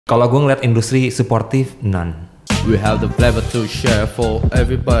Kalau gue ngeliat industri supportive, none. We have the flavor to share for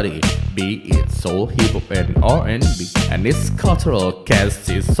everybody, be it soul, hip hop, and R&B. And this cultural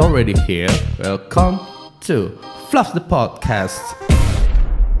cast is already here. Welcome to Fluff the Podcast.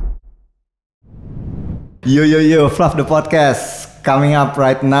 Yo, Fluff the Podcast coming up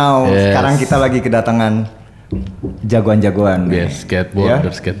right now. Yes. Sekarang kita lagi kedatangan jagoan-jagoan. Yes,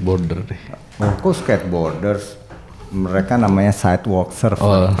 skateboarder deh. Oh, kok skateboarders? Mereka namanya sidewalk surfer.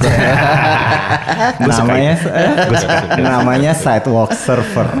 Oh. namanya sidewalk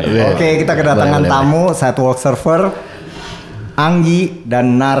surfer. Yeah. Oke, kita kedatangan tamu sidewalk surfer Anggi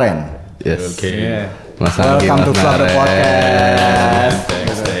dan Naren. Yes. Oke. Yeah. Mas Anggi, Welcome to Mas Fluff the Naren.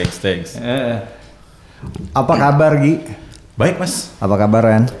 Podcast. Thanks. Apa kabar Gi? Baik mas. Apa kabar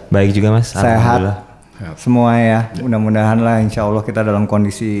Ren? Baik juga mas. Sehat semua ya. Mudah-mudahan lah insya Allah kita dalam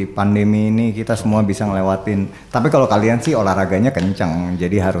kondisi pandemi ini kita semua bisa ngelewatin. Tapi kalau kalian sih olahraganya kencang,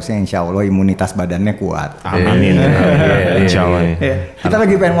 jadi harusnya insya Allah imunitas badannya kuat. Amin. Insya Allah. Kita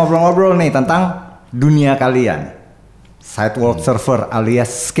lagi pengen ngobrol-ngobrol nih tentang dunia kalian, sidewalk surfer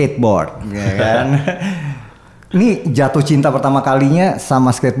alias skateboard, ya kan? Ini jatuh cinta pertama kalinya sama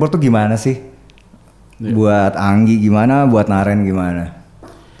skateboard tuh gimana sih? Buat Anggi gimana? Buat Naren gimana?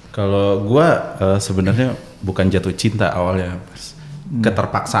 Kalau gua sebenarnya bukan jatuh cinta awalnya, Mas.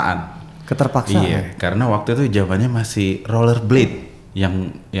 Keterpaksaan. Iya, karena waktu itu zamannya masih rollerblade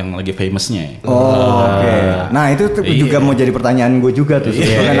yang lagi famousnya. Oh, oke. Nah itu juga mau jadi pertanyaan gue juga tuh.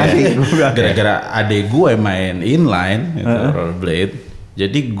 Nanti gara-gara adek gue main inline itu rollerblade,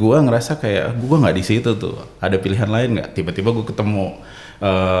 jadi gue ngerasa kayak gue nggak di situ tuh. Ada pilihan lain nggak? Tiba-tiba gue ketemu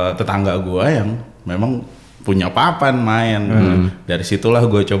tetangga gue yang memang punya papan main. Dari situlah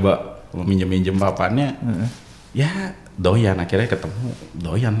gue coba minjem papannya. Ya doyan, akhirnya ketemu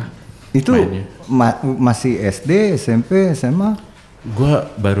doyan lah. Itu masih SD, SMP, SMA? Gue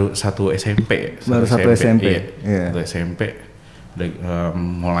baru satu SMP. Satu SMP. Iya. Satu SMP.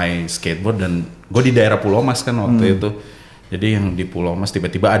 Mulai skateboard dan gue di daerah Pulau Mas kan waktu itu. Jadi yang di Pulau Mas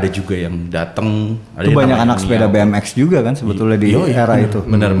tiba-tiba ada juga yang datang. Itu banyak anak sepeda BMX juga kan sebetulnya di era itu.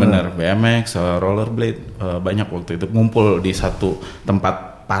 Benar-benar BMX, rollerblade banyak waktu itu ngumpul di satu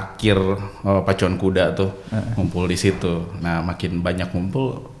tempat parkir pacuan kuda tuh, ngumpul di situ. Nah makin banyak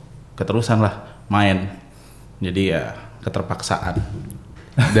ngumpul, keterusan lah main. Jadi ya keterpaksaan.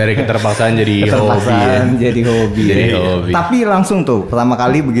 Dari keterpaksaan jadi hobi. Tapi langsung tuh pertama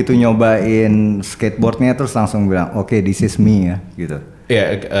kali begitu nyobain skateboardnya terus langsung bilang oke, this is me ya gitu.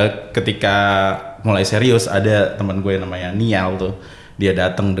 Ya ketika mulai serius ada teman gue yang namanya Nial tuh, dia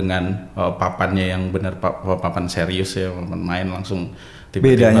datang dengan papannya yang benar papan serius ya, papan main langsung.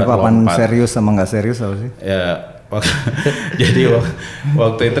 Tiba-tiba bedanya papan lompat. Serius sama nggak serius apa sih? Ya jadi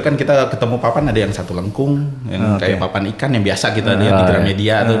waktu itu kan kita ketemu papan ada yang satu lengkung, yang kayak papan ikan yang biasa kita lihat di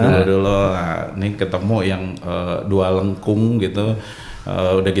Gramedia tuh dulu. Nah, ini ketemu yang dua lengkung gitu,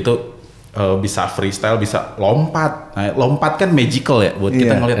 udah gitu bisa freestyle, bisa lompat. Nah, lompat kan magical ya buat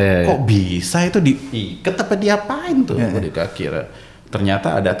kita ngeliat kok bisa itu diikat apa diapain tuh di kaki.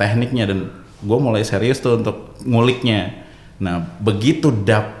 Ternyata ada tekniknya dan gue mulai serius tuh untuk nguliknya. Nah begitu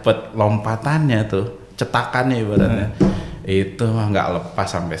dapet lompatannya tuh, cetakannya ibaratnya, itu nggak lepas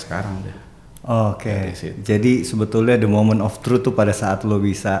sampai sekarang deh. Oke. Jadi sebetulnya the moment of truth tuh pada saat lo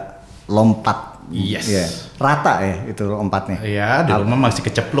bisa lompat. Yes. Yeah. Rata ya itu lompatnya. Iya, di rumah masih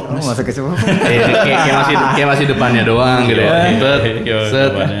kecepluk mas. Masih kecepluk. kayak masih depannya doang gitu ya.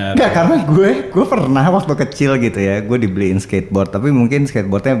 Enggak, karena gue pernah waktu kecil gitu ya, gue dibeliin skateboard, tapi mungkin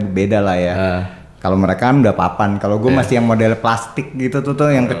skateboardnya beda lah ya. Kalau mereka kan udah papan, kalau gue masih yang model plastik gitu tuh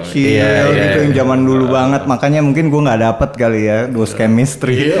yang kecil gitu yang zaman dulu banget, makanya mungkin gue nggak dapet kali ya those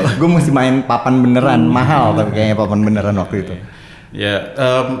chemistry. Gue mesti main papan beneran, mahal tapi kayaknya papan beneran waktu itu. Ya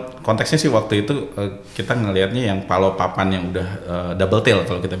konteksnya sih waktu itu kita ngelihatnya yang kalau papan yang udah double tail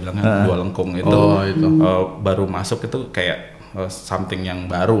kalau kita bilangnya dua lengkung itu, baru masuk itu kayak something yang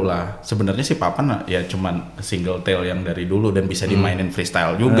baru lah. Sebenarnya sih papan ya cuman single tail yang dari dulu dan bisa dimainin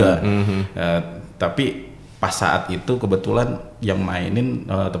freestyle juga. Tapi pas saat itu kebetulan yang mainin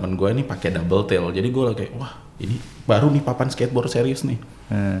teman gue ini pakai double tail, jadi gue kayak wah ini baru nih papan skateboard serius nih.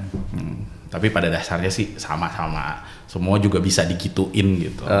 Tapi pada dasarnya sih sama-sama, semua juga bisa digituin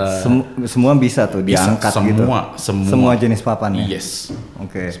gitu. Semua bisa tuh diangkat gitu. Semua jenis papan ya. Yes.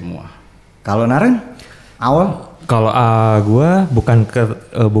 Oke. Semua. Kalau Naren awal? Kalau gue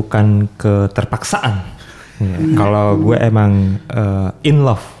bukan keterpaksaan. Kalau gue emang in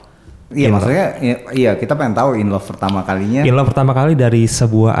love. Iya maksudnya iya kita pengen tahu in love pertama kalinya. In love pertama kali dari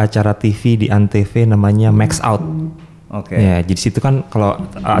sebuah acara TV di Antv namanya Max Out. Oke. Ya, jadi situ kan kalau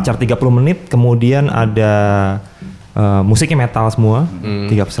acara 30 menit kemudian ada musiknya metal semua,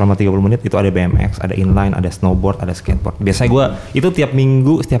 selama 30 menit itu ada BMX, ada inline, ada snowboard, ada skateboard. Biasanya gue itu tiap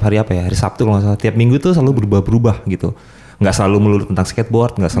minggu, setiap hari apa ya, hari Sabtu kalau nggak salah, tiap minggu itu selalu berubah-berubah gitu. Nggak selalu melulu tentang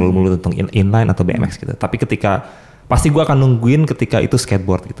skateboard, nggak selalu melulu tentang inline atau BMX gitu. Tapi pasti gue akan nungguin ketika itu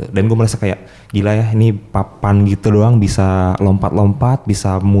skateboard gitu. Dan gue merasa kayak gila ya, ini papan gitu doang bisa lompat-lompat,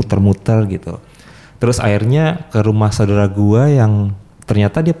 bisa muter-muter gitu. Terus akhirnya ke rumah saudara gue yang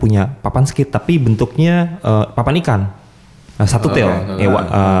ternyata dia punya papan skate tapi bentuknya papan ikan, satu tail,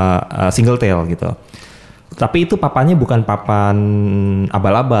 single tail gitu. Tapi itu papannya bukan papan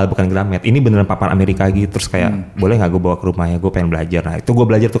abal-abal, bukan Gramet. Ini beneran papan Amerika gitu. Terus kayak boleh nggak gue bawa ke rumah ya? Gue pengen belajar. Nah itu gue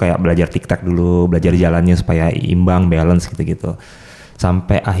belajar tuh kayak belajar tic-tac dulu, belajar jalannya supaya imbang, balance gitu-gitu.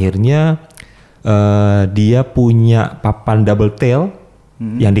 Sampai akhirnya dia punya papan double tail.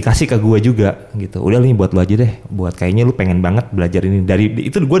 Yang dikasih ke gue juga gitu. Udah nih buat lu aja deh. Buat kayaknya lu pengen banget belajar ini.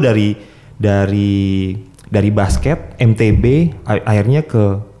 Itu gue dari basket, MTB, akhirnya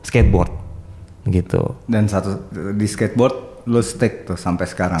ke skateboard gitu. Dan di skateboard lu stick tuh sampai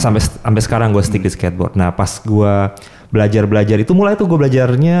sekarang. Sampai sekarang gue stick di skateboard. Nah pas gue belajar itu mulai tuh gue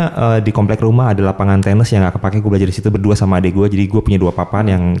belajarnya di komplek rumah ada lapangan tenis yang gak kepake. Gue belajar di situ berdua sama adik gue. Jadi gue punya 2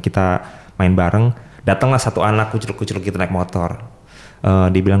 papan yang kita main bareng. Datanglah satu anak kucuruk-kucuruk gitu naik motor.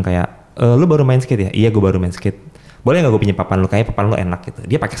 Dia bilang kayak, lu baru main skate ya? Iya gue baru main skate. Boleh gak gue pinjam papan lu? Kayaknya papan lu enak gitu.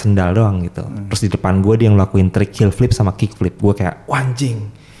 Dia pakai sendal doang gitu. Terus di depan gue dia ngelakuin trik heel flip sama kick flip. Gue kayak, anjing.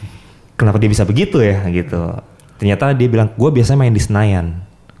 Kenapa dia bisa begitu ya gitu. Ternyata dia bilang, gue biasanya main di Senayan.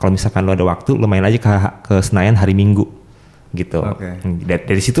 Kalau misalkan lu ada waktu, lu main aja ke Senayan hari Minggu gitu.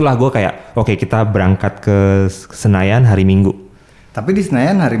 Dari situlah gue kayak, oke, kita berangkat ke Senayan hari Minggu. Tapi di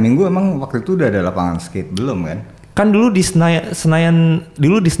Senayan hari Minggu emang waktu itu udah ada lapangan skate belum kan? Kan dulu di Senayan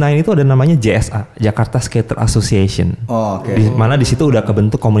itu ada namanya JSA, Jakarta Skater Association. Oh, oke. Di mana di situ udah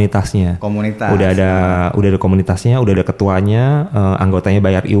kebentuk komunitasnya. Udah ada komunitasnya, udah ada ketuanya, anggotanya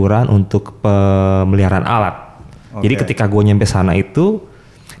bayar iuran untuk pemeliharaan alat. Jadi ketika gue nyampe sana itu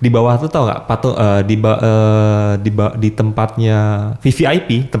di bawah tuh tau nggak di tempatnya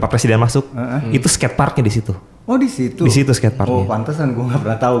VVIP, tempat presiden masuk, itu skateparknya di situ. Oh di situ. Di situ skateparknya. Oh pantesan gue nggak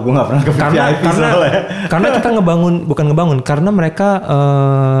pernah tahu, gue nggak pernah ke VIP karena kita bukan ngebangun, karena mereka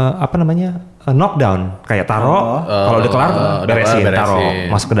knockdown, kayak taro, kalau udah kelar beresin, taro,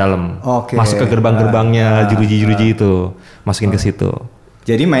 masuk ke dalam, masuk ke gerbang-gerbangnya jeruji-jeruji itu, masukin ke situ.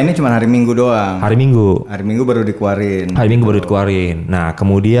 Jadi mainnya cuma hari Minggu doang. Hari Minggu baru dikeluarin. Nah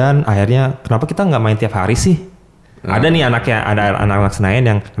kemudian akhirnya kenapa kita nggak main tiap hari sih? Ada nih ada anak-anak Senayan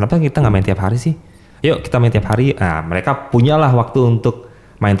yang kenapa kita nggak main tiap hari sih? Yuk kita main tiap hari. Nah mereka punyalah waktu untuk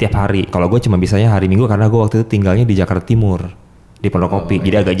main tiap hari. Kalau gue cuma bisanya hari Minggu karena gue waktu itu tinggalnya di Jakarta Timur, di Pondokopi,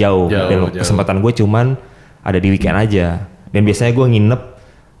 jadi agak jauh. Dan kesempatan gue cuman ada di weekend aja. Dan biasanya gue nginep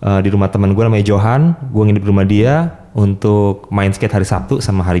di rumah teman gue namanya Johan. Gue nginep di rumah dia untuk main skate hari Sabtu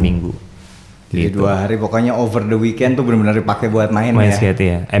sama hari Minggu. Jadi gitu. 2 hari pokoknya over the weekend tuh benar-benar dipakai buat main ya. Skate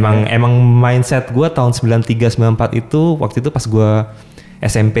ya. Emang mindset gue tahun 93 94 itu waktu itu pas gue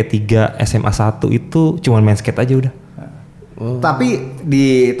SMP 3, SMA 1 itu cuma main skate aja udah. Tapi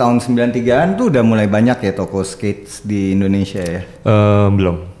di tahun 93-an tuh udah mulai banyak ya toko skate di Indonesia ya?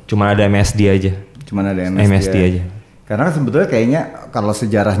 Belum, cuma ada MSD aja. Aja. Karena sebetulnya kayaknya kalau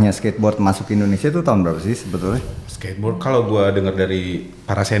sejarahnya skateboard masuk ke Indonesia itu tahun berapa sih sebetulnya? Skateboard kalau gue dengar dari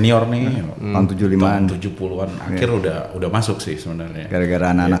para senior nih, tahun 75-an. Tahun 70-an akhir udah masuk sih sebenarnya.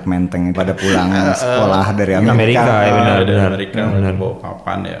 Gara-gara anak-anak menteng pada pulang sekolah dari Amerika. Ya benar. Amerika mereka bawa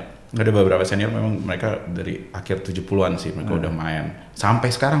papan ya. Ada beberapa senior memang mereka dari akhir 70-an sih mereka udah main.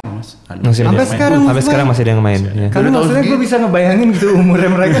 Sampai sekarang Mas. Sampai sekarang masih ada yang main. Ya. Karena maksudnya gue bisa ngebayangin gitu umurnya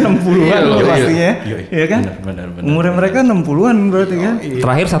mereka 60-an loh pastinya. Iya kan? Benar. Umurnya mereka 60-an berarti kan?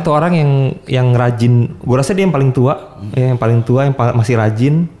 Terakhir satu orang yang rajin, gue rasa dia yang paling tua, yang masih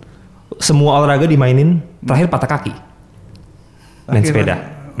rajin. Semua olahraga dimainin, terakhir patah kaki. Main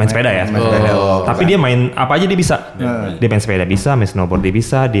sepeda ya. Tapi dia main apa aja dia bisa. Dia main sepeda bisa, main snowboard dia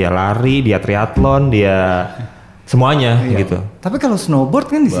bisa, dia lari, dia triathlon, dia semuanya gitu. Tapi kalau snowboard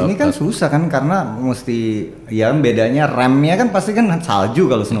kan di sini kan susah kan karena mesti ya bedanya remnya kan pasti kan salju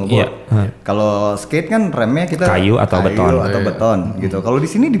kalau snowboard. Kalau skate kan remnya kita kayu atau beton gitu. Kalau di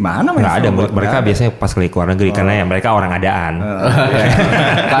sini di mana main snowboard? Ada. Mereka biasanya pas ke luar negeri karena ya mereka orang adaan.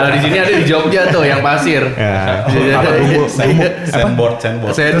 Kalau di sini ada di Jogja tuh yang pasir. Sandboard.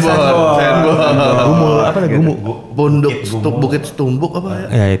 Bukit Setumbuk apa ya?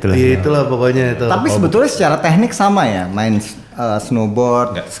 Ya itulah. Itulah pokoknya itu. Tapi sebetulnya secara teknik sama ya main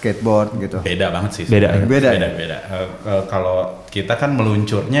snowboard, skateboard gitu. Beda banget sih. Beda. Kalau kita kan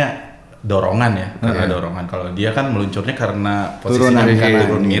meluncurnya dorongan ya, karena dorongan. Kalau dia kan meluncurnya karena posisinya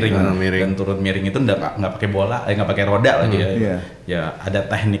turun miring, dan turun miring itu nggak pakai bola, nggak pakai roda lagi ya. Ya ada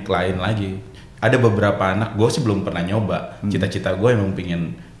teknik lain lagi. Ada beberapa anak, gue sih belum pernah nyoba. Cita-cita gue emang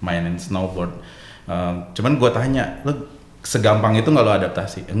pingin mainin snowboard. Cuman gue tanya, lo segampang itu nggak lo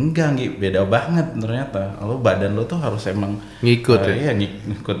adaptasi? Enggak, beda banget ternyata. Lo badan lo tuh harus emang ngikut ya? Iya,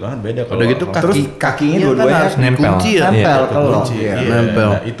 ngikut banget, beda. Udah gitu terus kakinya dua-duanya harus nempel. Nempel kalau nempel.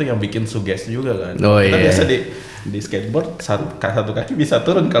 Nah, itu yang bikin sugesti juga kan. Kita Iya. biasa di skateboard satu kaki bisa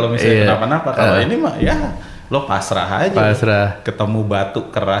turun kalau misalnya kenapa-napa. Kalau ini mah ya lo pasrah aja. Ketemu batu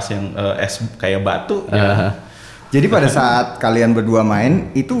keras yang es kayak batu. Ya. Jadi pada saat kalian berdua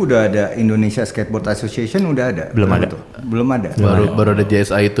main itu udah ada Indonesia Skateboard Association udah ada? Belum ada. Belum ada. Baru ada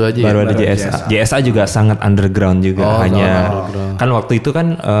JSA itu aja. Baru ada JSA. JSA juga sangat underground juga. Kan waktu itu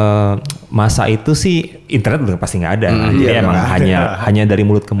kan masa itu sih internet udah pasti nggak ada. Jadi emang hanya dari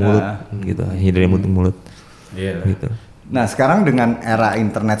mulut ke mulut gitu. Hanya dari mulut ke mulut. Gitu. Nah sekarang dengan era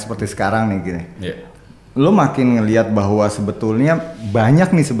internet seperti sekarang nih gini. Lo makin ngelihat bahwa sebetulnya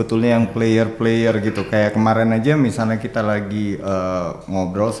banyak nih sebetulnya yang player gitu. Kayak kemarin aja misalnya kita lagi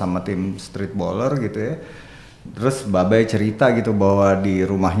ngobrol sama tim streetballer gitu ya. Terus Babai cerita gitu bahwa di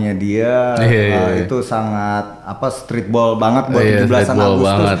rumahnya dia itu sangat streetball banget buat 17-an Agustus.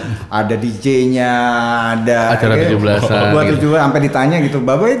 Banget. Ada DJ-nya, ada acara 17-an. Buat 17 sampai ditanya gitu,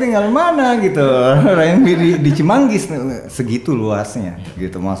 Babai tinggal mana gitu. Yang di Cimanggis segitu luasnya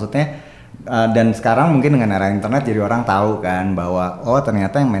gitu. Maksudnya dan sekarang mungkin dengan era internet jadi orang tahu kan bahwa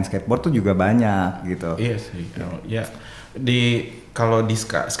ternyata yang main skateboard tuh juga banyak gitu. Iya sih. Ya kalau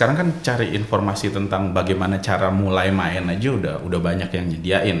sekarang kan cari informasi tentang bagaimana cara mulai main aja udah banyak yang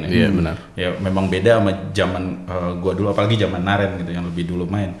nyediain ya. Iya benar. Ya memang beda sama zaman gua dulu, apalagi zaman Naren gitu yang lebih dulu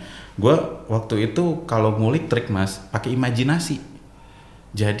main. Gua waktu itu kalau ngulik trik Mas pakai imajinasi.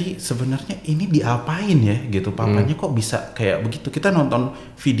 Jadi sebenarnya ini diapain ya gitu, papanya kok bisa kayak begitu. Kita nonton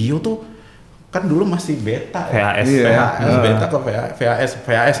video tuh kan dulu masih beta VHS. Beta kok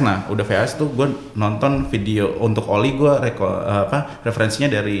VHS. Nah udah VHS tuh gue nonton video untuk Oli, gue referensinya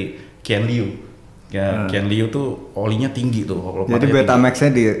dari Ken Liu. Ken Liu tuh olinya tinggi tuh. Jadi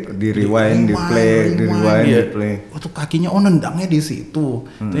Betamax-nya di rewind, di play. Tuh kakinya nendangnya di situ.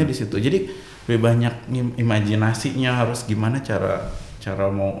 Di situ. Jadi lebih banyak imajinasinya, harus gimana cara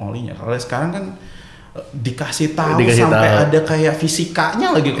mau olinya. Kalau sekarang kan dikasih tahu sampai ada kayak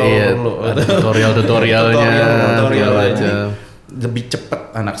fisikanya lagi kalau tutorialnya aja. Lebih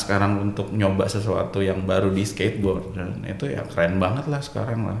cepet anak sekarang untuk nyoba sesuatu yang baru di skateboard, dan itu ya keren banget lah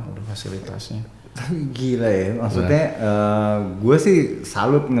sekarang lah udah fasilitasnya. Gila ya, maksudnya gue sih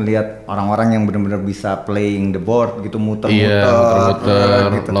salut ngelihat orang-orang yang benar-benar bisa playing the board gitu, muter-muter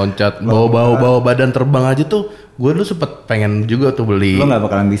gitu. Loncat, bawa badan terbang aja tuh. Gue dulu sempet pengen juga tuh beli. Lo nggak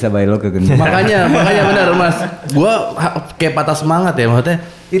bakalan bisa lo kegendut. makanya benar Mas. Gue kayak patah semangat ya maksudnya.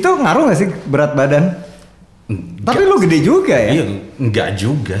 Itu ngaruh nggak sih berat badan? Tapi lo gede juga ya? Iya, enggak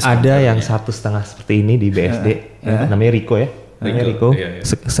juga. Ada yang 1,5 seperti ini di BSD, namanya Rico ya. Rico,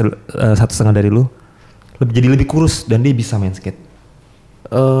 1,5 dari lu, jadi lebih kurus dan dia bisa main skate.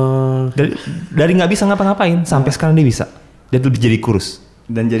 Dari nggak bisa ngapa-ngapain sampai sekarang dia bisa. Dia lebih jadi kurus.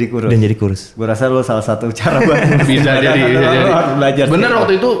 Dan jadi kurus. Gue rasa lo salah satu cara buat bisa jadi. Belajar. Bener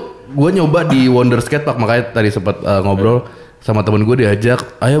waktu itu gue nyoba di Wonder Skate Park, makanya tadi sempat ngobrol sama temen gue,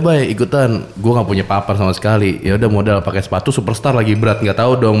 diajak, ayo Bay ikutan. Gue nggak punya papan sama sekali. Ya udah modal pakai sepatu Superstar lagi berat, nggak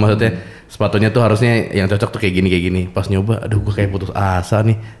tahu dong maksudnya sepatunya tuh harusnya yang cocok tuh kayak gini. Pas nyoba, aduh gue kayak putus asa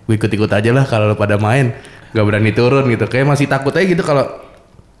nih. Gue ikut aja lah kalau pada main, nggak berani turun gitu. Kayak masih takut aja gitu kalau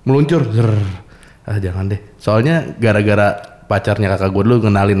meluncur. Jangan deh. Soalnya gara-gara pacarnya kakak gue dulu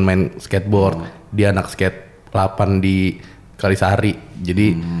ngenalin main skateboard. Dia anak skate 8 di Kalisari.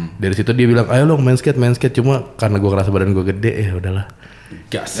 Jadi dari situ dia bilang, ayo lo main skate. Cuma karena gue ngerasa badan gue gede, ya udahlah.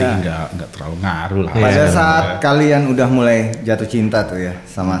 Gak sih, nggak terlalu ngaruh lah. Pada saat kalian udah mulai jatuh cinta tuh ya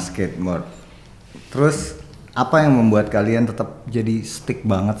sama skateboard, terus apa yang membuat kalian tetap jadi stick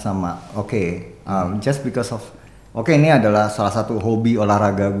banget sama just because of ini adalah salah satu hobi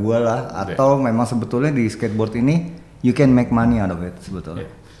olahraga gue lah, atau memang sebetulnya di skateboard ini you can make money out of it sebetulnya?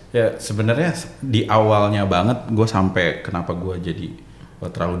 Ya sebenarnya di awalnya banget gue sampai kenapa gue jadi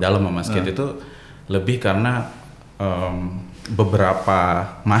terlalu dalam sama skate itu lebih karena beberapa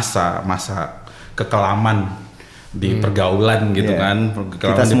masa kekelaman di pergaulan gitu kan.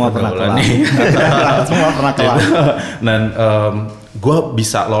 Kita semua pernah kelam. Semua pernah kelam. Dan gue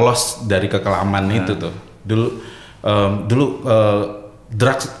bisa lolos dari kekelaman itu tuh. Dulu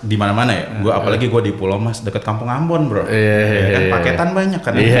drugs di mana-mana ya. Gue apalagi gue di Pulau Mas dekat Kampung Ambon, bro. Ya kan paketan banyak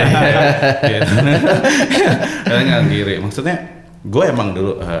kan. Nggak kiri. Maksudnya gue emang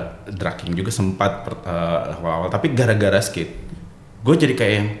dulu dragging juga sempat awal-awal, tapi gara-gara skate gue jadi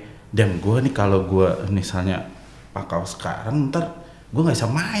kayak yang gue nih kalau gue misalnya pakau sekarang ntar gue nggak bisa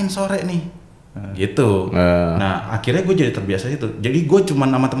main sore nih gitu. Nah akhirnya gue jadi terbiasa itu. Jadi gue cuma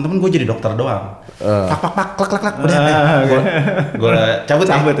sama temen-temen gue jadi dokter doang. Pak klak udah gue cabut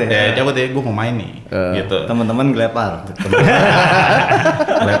ya. Cabut ya, gue mau main nih. Gitu. Teman-teman gelepar.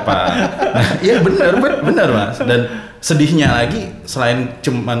 Gelepar. Nah, iya benar Mas. Dan sedihnya lagi selain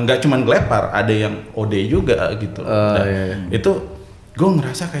nggak cuman gelepar, ada yang OD juga gitu. Itu gue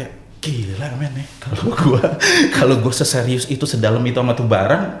ngerasa kayak gila men nih. Kalau gue seserius itu, sedalam itu sama tuh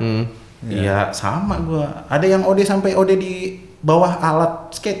barang. Ya sama gue. Ada yang OD sampai OD di bawah alat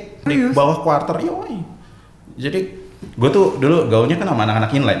skate, di bawah quarter. Yoi. Jadi gue tuh dulu gaulnya kan sama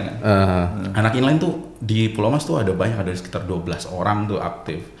anak-anak inline kan. Anak inline tuh di Pulau Mas tuh ada banyak, ada sekitar 12 orang tuh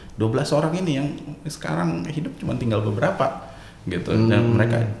aktif. 12 orang ini yang sekarang hidup cuma tinggal beberapa gitu. Dan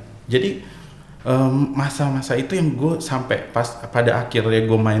mereka jadi masa-masa itu yang gue sampai pas pada akhirnya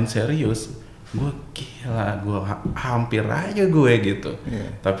gue main serius, gue gila, gue hampir aja gue gitu.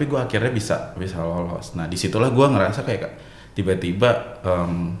 Tapi gue akhirnya bisa lolos. Nah disitulah gue ngerasa kayak tiba-tiba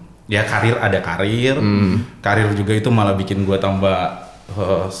ya karir juga itu malah bikin gue tambah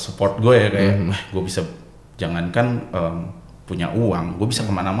support gue ya, kayak gue bisa, jangankan punya uang, gue bisa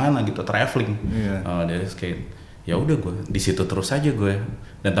kemana-mana gitu, traveling dari skate. Ya udah gue di situ terus aja gue,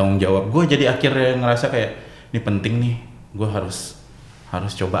 dan tanggung jawab gue jadi akhirnya ngerasa kayak ini penting nih, gue harus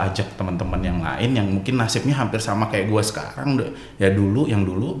coba ajak teman-teman yang lain yang mungkin nasibnya hampir sama kayak gue sekarang yang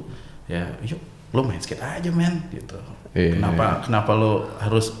dulu ya yuk lo main skate aja men gitu. Kenapa lo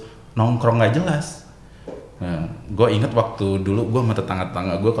harus nongkrong nggak jelas? Nah, gue inget waktu dulu gue sama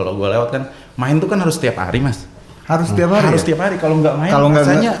tetangga gue kalau gue lewat kan main tuh kan harus setiap hari Mas. Harus setiap hari. Harus setiap hari, kalau nggak main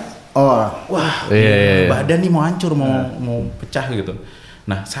rasanya wah badan nih mau hancur, mau pecah gitu.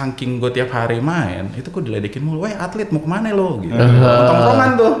 Nah, saking gue tiap hari main, itu gue diledekin mulu, "Weh, atlet mau kemana lo?" gitu. Tongkrongan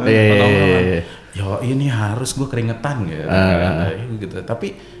tuh. Yo, ini harus gue keringetan gitu. Gitu. Tapi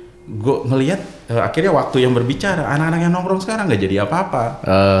gue ngelihat akhirnya waktu yang berbicara, anak-anak yang nongkrong sekarang nggak jadi apa-apa.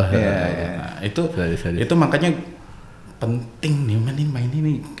 Nah, itu makanya penting nih main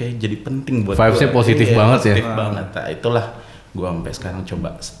ini kayak jadi penting buat vibes-nya positif banget ya. Positif banget. Nah, itulah gue sampai sekarang coba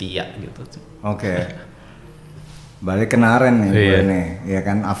setia gitu. Balik ke Naren nih gue nih, ya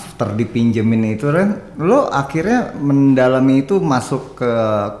kan, after dipinjemin itu kan, lo akhirnya mendalami itu masuk ke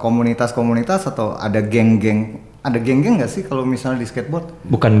komunitas-komunitas atau ada geng-geng nggak sih kalau misalnya di skateboard?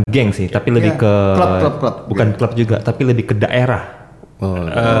 Bukan geng sih, tapi lebih ke klub. Bukan klub juga, tapi lebih ke daerah.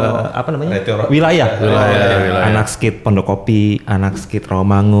 Apa namanya? Wilayah. Anak skate Pondok Kopi, anak skate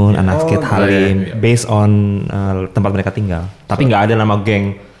Rawamangun, anak skate Halim, based on tempat mereka tinggal. Tapi nggak ada nama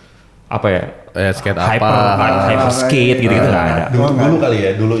geng apa ya? Skate hyper skate gitu-gitu nggak ada. Dulu kali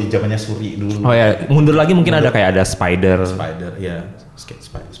ya, dulu zamannya Suri dulu. Oh ya, mundur lagi mungkin ada kayak ada Spider, ya, skate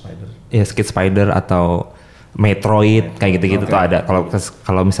Spider. Ya, skate Spider atau Metroid kayak gitu-gitu tuh ada.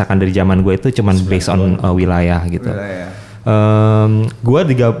 Kalau misalkan dari zaman gue itu cuman based on wilayah gitu. Gue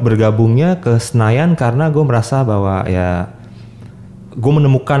bergabungnya ke Senayan karena gue merasa bahwa ya gue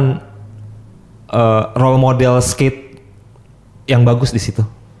menemukan role model skate yang bagus di situ.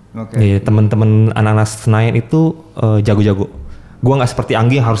 Ya, teman-teman anak-anak Senayan itu jago-jago. Gue nggak seperti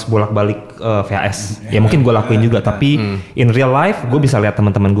Anggi yang harus bolak-balik VHS. Ya mungkin gue lakuin juga, tapi in real life gue bisa lihat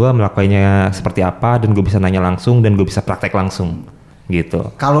teman-teman gue melakukannya seperti apa, dan gue bisa nanya langsung dan gue bisa praktek langsung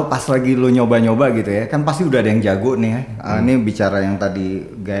gitu. Kalau pas lagi lu nyoba-nyoba gitu ya, kan pasti udah ada yang jago nih ya. Ini bicara yang tadi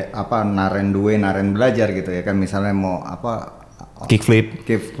Naren Due, Naren belajar gitu ya kan, misalnya mau apa kickflip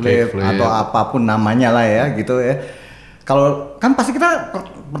atau apapun namanya lah ya gitu ya. Kalau kan pasti kita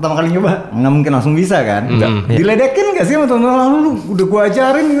pertama kali nyoba nggak mungkin langsung bisa kan? Diledekin nggak sih sama teman-teman lu? Udah gua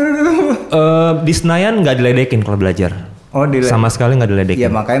ajarin gitu. Di Senayan nggak diledekin kalau belajar. Sama sekali nggak diledekin.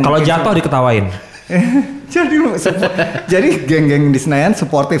 Ya, kalau jatuh diketawain. Jadi geng-geng di Senayan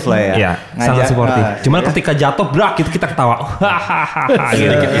suportif lah ya. Iya, sangat suportif. Cuman ketika jatuh brak gitu kita ketawa.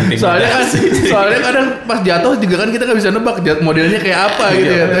 Soalnya kadang pas jatuh juga kan kita nggak bisa nebak modelnya kayak apa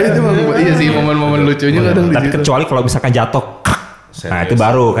gitu ya. Tapi itu iya sih momen-momen lucunya kadang. Tapi kecuali kalau misalkan jatuh, nah itu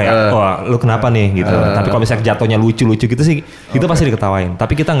baru kayak wah lu kenapa nih gitu. Tapi kalau misalkan jatuhnya lucu-lucu gitu sih, itu pasti diketawain.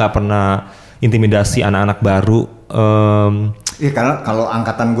 Tapi kita nggak pernah intimidasi anak-anak baru. Iya, karena kalau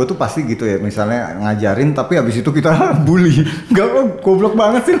angkatan gue tuh pasti gitu ya, misalnya ngajarin tapi habis itu kita bully. Goblok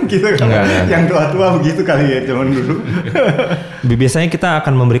banget sih gitu kan. Yang tua-tua begitu kali ya zaman dulu. Biasanya kita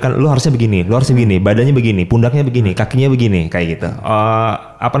akan memberikan lu harusnya begini, badannya begini, pundaknya begini, kakinya begini, kayak gitu.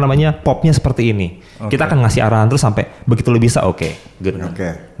 Popnya seperti ini. Kita akan ngasih arahan terus sampai begitu lu bisa, good.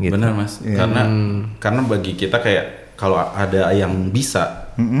 Gitu. Benar Mas. Karena bagi kita kayak kalau ada yang bisa,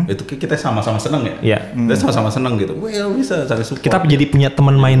 itu kita sama-sama seneng ya. Iya. Kita sama-sama seneng gitu. Well, bisa saling support. Kita jadi punya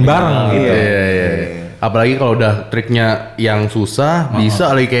teman main bareng gitu. Iya. Apalagi kalau udah triknya yang susah, bisa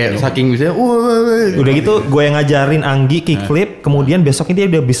lagi kayak saking bisa. Udah gitu gue yang ngajarin Anggi kickflip, kemudian besoknya dia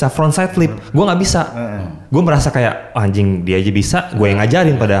udah bisa frontside flip. Gue nggak bisa. Gue merasa kayak anjing dia aja bisa, gue yang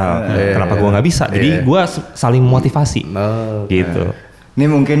ngajarin padahal. Kenapa gue nggak bisa? Jadi gue saling memotivasi. Gitu. Ini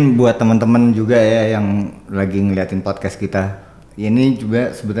mungkin buat teman-teman juga ya yang lagi ngeliatin podcast kita. Ini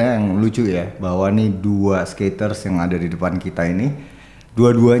juga sebetulnya yang lucu ya, bahwa nih 2 skaters yang ada di depan kita ini,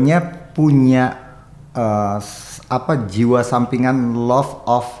 dua-duanya punya jiwa sampingan love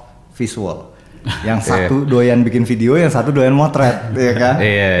of visual. Yang satu doyan bikin video, yang satu doyan motret, ya kan?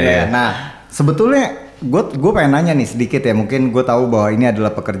 Iya. Nah, sebetulnya gue pengen nanya nih sedikit ya, mungkin gue tahu bahwa ini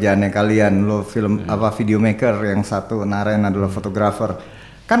adalah pekerjaannya kalian, lo video maker, yang satu Naren adalah fotografer.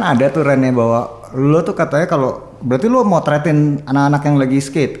 Kan ada tuh Ren bahwa lo tuh katanya kalau berarti lo motretin anak-anak yang lagi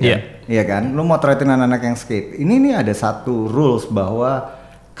skate kan? Iya kan? Lo motretin anak-anak yang skate. Ini nih ada satu rules bahwa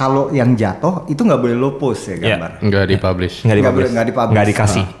kalau yang jatuh itu nggak boleh lo post ya gambar. Nggak dipublish. Nggak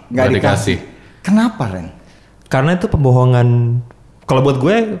dikasih. Nggak dikasih. Kenapa Ren? Karena itu pembohongan. Kalau buat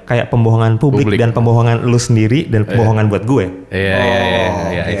gue kayak pembohongan publik dan pembohongan lu sendiri dan pembohongan buat gue.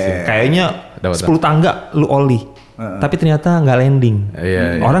 Iya. Kayaknya 10 tangga lu oli. Tapi ternyata nggak landing.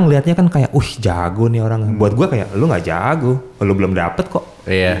 Orang lihatnya kan kayak, jago nih orang. Buat gue kayak, lu nggak jago, lu belum dapet kok.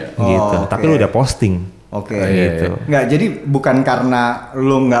 Iya. Gitu. Tapi lu udah posting. Gitu. Nggak, jadi bukan karena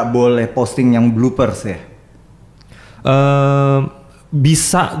lu nggak boleh posting yang bloopers ya?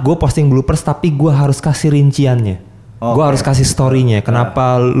 Bisa gue posting bloopers, tapi gue harus kasih rinciannya. Gue harus kasih story-nya.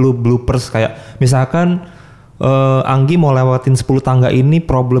 Kenapa lu bloopers kayak misalkan Anggi mau lewatin 10 tangga ini,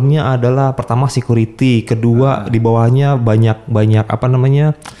 problemnya adalah pertama security, kedua di bawahnya banyak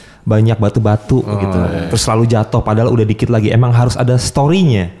banyak batu-batu gitu. Terus selalu jatuh padahal udah dikit lagi. Emang harus ada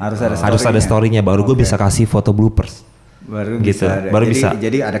story-nya. Harus ada story-nya baru gue bisa kasih foto bloopers. Baru gitu. bisa.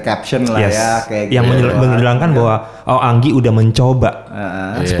 Jadi ada caption lah ya kayak yang gitu. menerangkan bahwa Anggi udah mencoba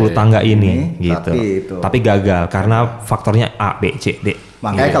 10 tangga ini gitu. Tapi gagal karena faktornya A, B, C, D.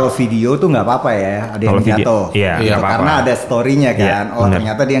 Makanya kalau video tuh nggak apa-apa ya, ada yang jatuh. Iya, karena ada story-nya kan. Bener.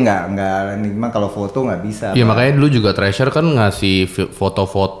 Ternyata dia nggak memang kalau foto nggak bisa. Iya, makanya dulu juga Treasure kan ngasih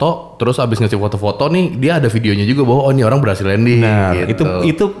foto-foto, terus abis ngasih foto-foto nih dia ada videonya juga bahwa ini orang berhasil landing. Nah, gitu.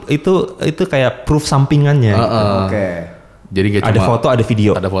 itu kayak proof sampingannya. Oke. Jadi ada foto, ada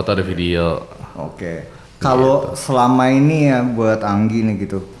video. Ada foto, ada video. Oke. Kalau selama ini ya buat Anggi nih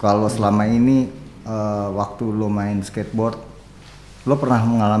gitu. Kalau selama ini waktu lo main skateboard, lo pernah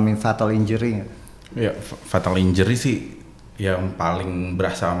mengalami fatal injury nggak? Ya, fatal injury sih yang paling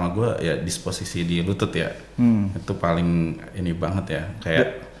berasa sama gue ya disposisi di lutut ya. Itu paling ini banget ya, kayak.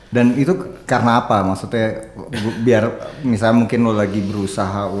 Dan itu karena apa? Maksudnya biar misalnya mungkin lo lagi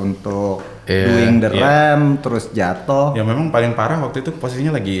berusaha untuk doing the ramp terus jatuh. Ya memang paling parah waktu itu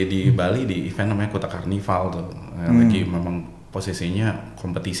posisinya lagi di Bali di event namanya Kuta Carnival tuh. Lagi memang posisinya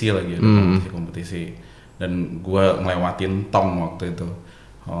kompetisi lagi, kompetisi. Dan gue ngelewatin tong waktu itu.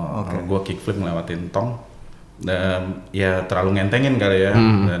 Gue kickflip ngelewatin tong. Dan ya terlalu ngentengin kali ya,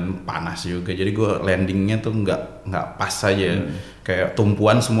 dan panas juga. Jadi gue landingnya tuh nggak pas aja, kayak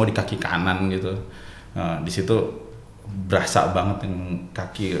tumpuan semua di kaki kanan gitu. Di situ berasa banget yang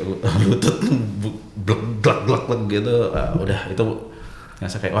kaki lutut blek gitu. Udah itu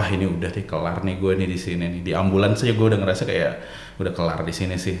ngerasa kayak wah ini udah deh kelar nih gue nih di sini nih. Di ambulans aja gue udah ngerasa kayak udah kelar di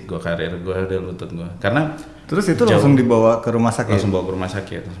sini sih gue karir gue udah lutut gue. Karena terus itu langsung dibawa ke rumah sakit. Langsung bawa ke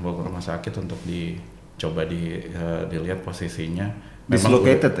rumah sakit untuk coba dilihat posisinya.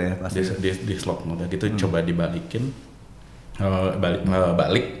 Dislocated ya pasti. Dislok udah gitu coba dibalikin,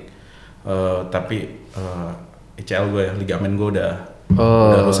 balik. Tapi ACL gue ya, ligamen gue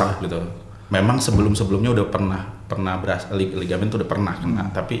udah rusak gitu. Memang sebelumnya udah pernah ligamen tuh udah pernah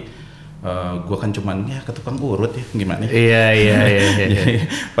kena, tapi gue kan cuman ya ke tukang urut ya gimana? Iya.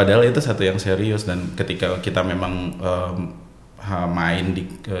 Padahal itu satu yang serius, dan ketika kita memang main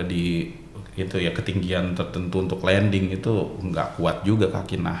di itu ya ketinggian tertentu untuk landing itu nggak kuat juga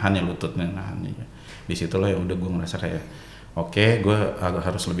kaki nahan ya, lututnya nahannya. Disitulah ya udah gue ngerasa kayak oke, gue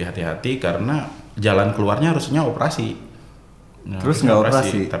harus lebih hati-hati karena jalan keluarnya harusnya operasi. Terus nggak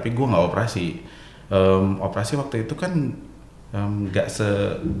operasi? Tapi gue nggak operasi. Operasi waktu itu kan nggak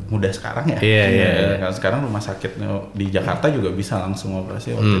semudah sekarang ya. Iya. Sekarang rumah sakit di Jakarta juga bisa langsung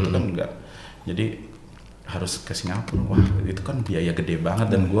operasi. Waktu itu kan enggak. Jadi harus ke Singapura. Wah, itu kan biaya gede banget,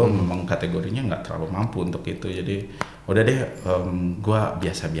 dan gue memang kategorinya nggak terlalu mampu untuk itu. Jadi udah deh, gue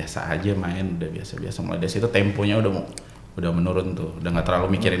biasa-biasa aja main, udah biasa-biasa. Mulai dari situ temponya udah udah menurun tuh, udah nggak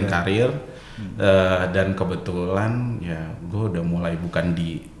terlalu mikirin karir. Dan kebetulan ya gue udah mulai bukan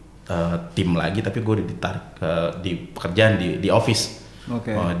di tim lagi, tapi gue ditarik di pekerjaan di office.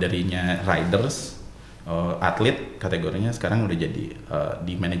 Darinya riders, atlet kategorinya sekarang udah jadi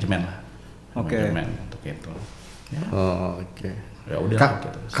di manajemen lah. Manajemen untuk itu. Ya. Ya udah. Gitu.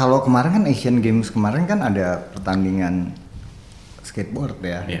 Kalau kemarin kan Asian Games kemarin kan ada pertandingan skateboard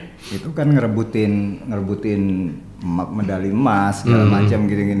ya. Itu kan ngerebutin medali emas segala macam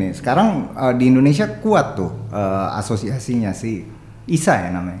gini-gini. Sekarang di Indonesia kuat tuh asosiasinya si ISA ya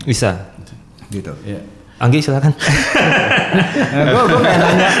namanya. Bisa. Gitu. Anggi silakan. Gue pengen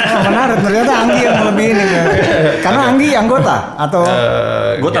nanya, menarik ternyata Anggi yang lebih ini ya. Karena Anggi anggota atau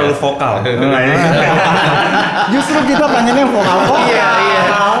gue terlalu vokal. Justru kita pengennya vokal. Iya,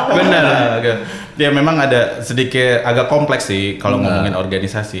 benar. Ya memang ada sedikit agak kompleks sih kalau ngomongin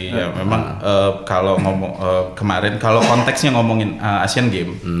organisasi. Ya memang kalau ngomong kemarin kalau konteksnya ngomongin Asian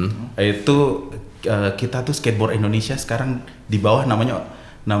Games itu kita tuh skateboard Indonesia sekarang di bawah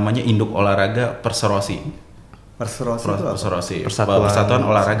namanya Induk Olahraga Perserosi. Perserosi. Persatuan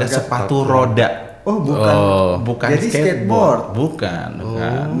Olahraga Sepatu Roda. Oh, bukan Jadi skateboard. Bukan.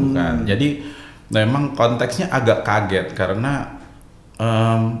 Jadi memang konteksnya agak kaget karena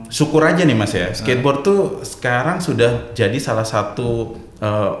syukur aja nih Mas ya. Skateboard tuh sekarang sudah jadi salah satu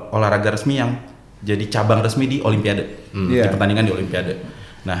olahraga resmi yang jadi cabang resmi di Olimpiade. Di pertandingan di Olimpiade.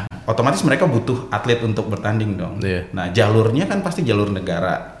 Nah, otomatis mereka butuh atlet untuk bertanding dong. Nah, jalurnya kan pasti jalur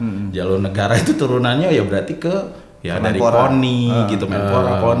negara. Jalur negara itu turunannya ya berarti ke dari PONI gitu,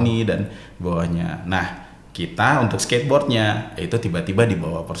 Menpora, PONI dan bawahnya. Nah, kita untuk skateboardnya itu tiba-tiba di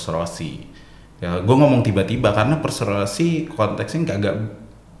bawah Perserosi. Ya, gue ngomong tiba-tiba karena Perserosi konteksnya kagak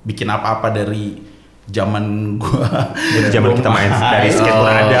bikin apa-apa dari zaman gua. Zaman kita main dari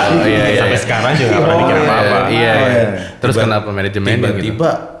skateboard ada sampai sekarang juga nggak pernah bikin apa-apa. Terus kenapa manajemen tiba-tiba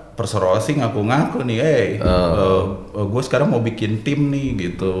Perserosi ngaku-ngaku nih, gue sekarang mau bikin tim nih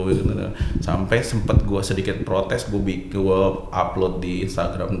gitu. Sampai sempet gue sedikit protes, gue upload di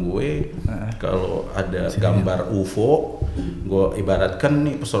Instagram gue kalau ada gambar UFO, gue ibaratkan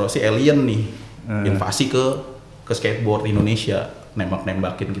nih Perserosi alien nih, invasi ke skateboard Indonesia,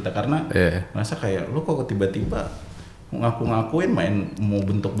 nembak-nembakin kita karena masa kayak lu kok tiba-tiba ngaku-ngakuin main mau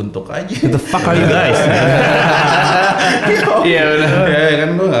bentuk-bentuk aja. The fuck are you guys? Iya benar. Ya kan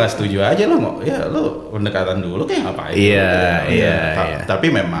gue nggak setuju aja lo, ya lo pendekatan dulu kayak ngapain? Iya.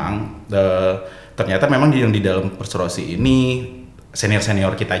 Tapi memang ternyata memang yang di dalam Perserosi ini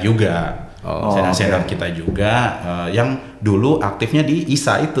senior kita juga. Senior kita juga yang dulu aktifnya di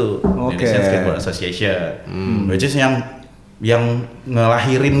ISA itu, Indonesian Skateboard Association, which is yang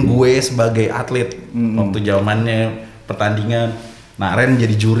ngelahirin gue sebagai atlet waktu zamannya pertandingan. Nah, Ren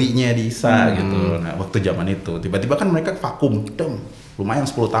jadi jurinya di ISA gitu. Nah, waktu zaman itu tiba-tiba kan mereka vakum, lumayan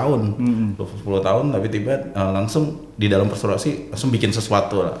 10 tahun, 10 tahun, tapi tiba langsung di dalam Perserosi langsung bikin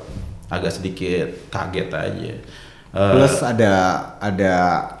sesuatu lah. Agak sedikit kaget aja. Plus ada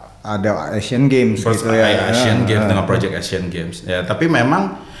Asian Games gitu ya. Asian Games dengan Project Asian Games. Ya, tapi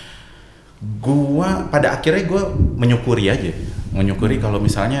memang pada akhirnya gue menyukuri kalau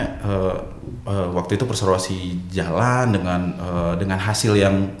misalnya waktu itu Perserosi jalan dengan hasil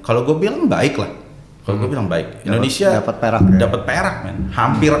yang kalau gue bilang baik lah. Indonesia dapat perak men,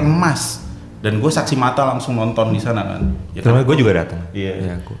 hampir emas. Dan gue saksi mata langsung nonton di sana kan. Ya, karena gue juga datang.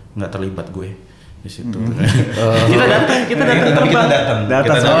 Iya. Nggak terlibat gue di situ. Kita datang.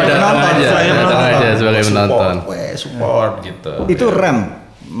 Datang aja sebagai penonton. Support gitu. Itu rem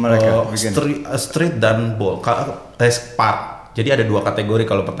mereka bikin. Street dan ball. Park. Jadi ada 2 kategori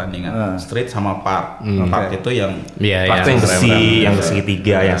kalau pertandingan, street sama park. Park itu yang park yang besi, yang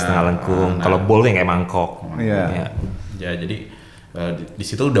segitiga, yang setengah lengkung. Kalau ball yang kayak mangkok. Ya, jadi di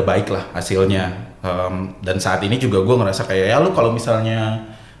situ udah baik lah hasilnya. Dan saat ini juga gue ngerasa kayak ya lu kalau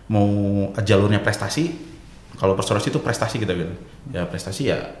misalnya mau jalurnya prestasi, kalau Perserosi itu prestasi kita bilang. Ya prestasi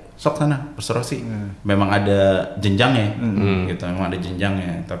ya sok sana Perserosi. Memang ada jenjangnya, gitu. Memang ada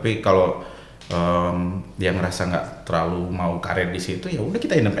jenjangnya. Tapi kalau dia ngerasa nggak terlalu mau karir di situ, ya udah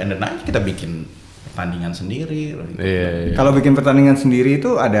kita independen aja, kita bikin pertandingan sendiri. Gitu. Kalau bikin pertandingan sendiri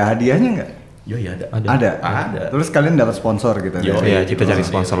itu ada hadiahnya nggak? Iya ada. Terus kalian dapat sponsor gitu? Iya, kita cari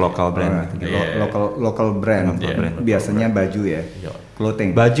sponsor lokal brand. Local brand. Biasanya baju ya,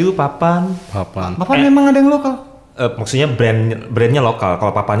 clothing. Baju, papan. Papan memang ada yang lokal? Maksudnya brandnya lokal.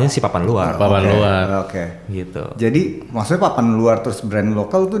 Kalau papannya sih papan luar. Oke. Gitu. Jadi maksudnya papan luar terus brand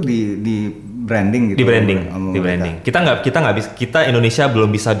lokal tuh di branding gitu. Di branding. Kita Indonesia belum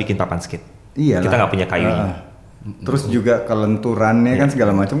bisa bikin papan skate. Iya. Kita nggak punya kayunya. Terus juga kelenturannya kan segala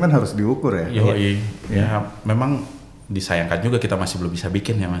macam kan harus diukur ya. Ya memang disayangkan juga kita masih belum bisa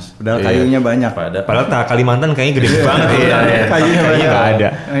bikin ya Mas. Padahal kayunya banyak. Padahal Kalimantan kayaknya gede banget. Kayunya nggak ada.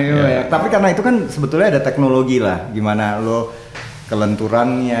 Banyak. Tapi karena itu kan sebetulnya ada teknologi lah, gimana lo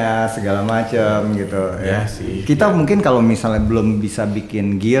kelenturannya segala macam gitu ya. Sih. Kita mungkin kalau misalnya belum bisa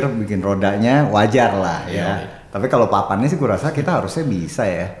bikin gear, bikin rodanya wajar lah ya. Tapi kalau papannya sih gue rasa kita harusnya bisa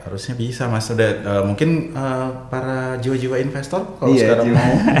ya. Harusnya bisa Mas. Udah mungkin para jiwa-jiwa investor kalau sekarang jiwa.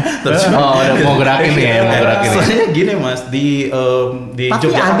 mau udah mau gerakin nih ya, mau gerakin. Soalnya gini Mas, di Tapi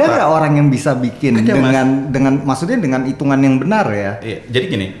Yogyakarta ada nggak orang yang bisa bikin ada, dengan maksudnya dengan hitungan yang benar ya? Iya, jadi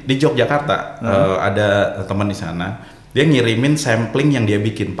gini, di Yogyakarta ada teman di sana, dia ngirimin sampling yang dia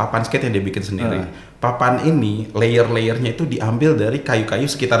bikin, papan skate yang dia bikin sendiri. Papan ini layer-layernya itu diambil dari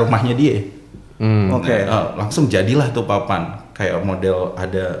kayu-kayu sekitar rumahnya dia. Oke. Langsung jadilah tuh papan, kayak model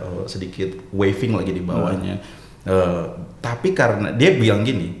ada sedikit waving lagi di bawahnya. Tapi karena dia bilang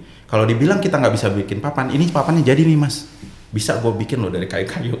gini, kalau dibilang kita nggak bisa bikin papan, ini papannya jadi nih Mas, bisa gue bikin loh dari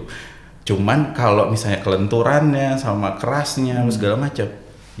kayu-kayu. Cuman kalau misalnya kelenturannya sama kerasnya segala macam,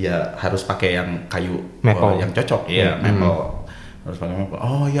 ya harus pakai yang kayu yang cocok ya, maple. Harus pakai maple.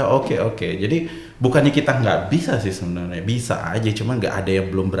 Oh ya, oke. Jadi bukannya kita nggak bisa sih sebenarnya, bisa aja, cuman nggak ada yang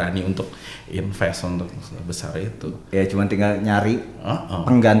belum berani untuk invest untuk besar itu. Ya cuman tinggal nyari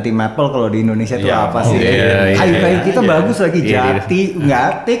pengganti maple kalau di Indonesia itu apa sih? Kayu-kayu kita bagus lagi, jati,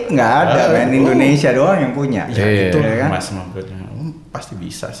 nggak teak, nggak ada, Indonesia doang yang punya. Ya itu kan? Mas maksudnya. Pasti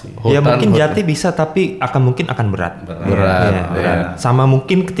bisa sih. Ya mungkin jati bisa, tapi mungkin akan berat. Berat. Sama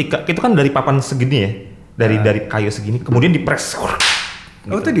mungkin ketika itu kan dari papan segini ya, dari kayu segini, kemudian dipres.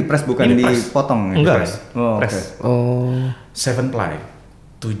 Oh itu dipres bukan dipotong? Enggak. Press. Oh. 7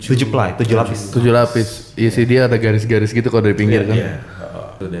 ply. 7 lapis. 7 lapis. Iya sih, dia ada garis-garis gitu kalau dari pinggir kan. Iya.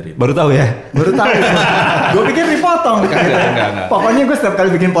 Dari Baru tahu ya? Baru tahu. Gue pikir dipotong. Enggak. Pokoknya gue setiap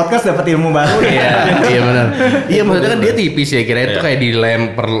kali bikin podcast dapat ilmu baru. Iya benar. Iya maksudnya kan dia tipis ya, kira itu kayak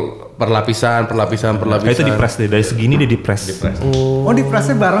dilem per lapisan. Itu dipres deh, dari segini dia dipres. Oh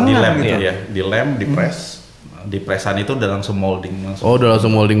dipresnya barengan gitu? Iya, dilem, dipres. Dipresan itu udah langsung molding langsung. Oh udah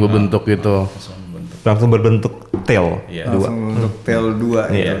langsung molding berbentuk gitu. Langsung berbentuk tail. Iya. Langsung untuk tail 2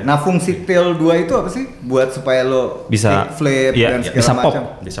 gitu. Nah fungsi tail 2 itu apa sih? Buat supaya lo bisa flip dan segala macam.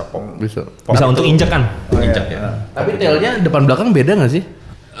 Bisa pop. Bisa untuk injek kan? Injek ya. Tapi tailnya depan belakang beda nggak sih?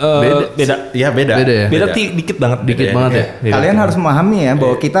 Beda. Iya beda. Beda dikit banget. Dikit banget ya. Kalian harus memahami ya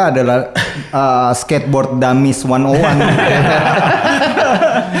bahwa kita adalah skateboard dummies 101.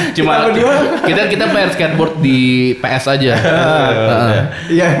 Cuma kita main skateboard di PS aja.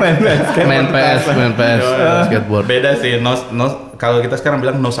 Iya main PS skateboard. Beda sih, kalau kita sekarang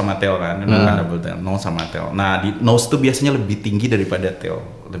bilang nose sama tail kan, bukan double tail, nose sama tail. Nah di nose tuh biasanya lebih tinggi daripada tail,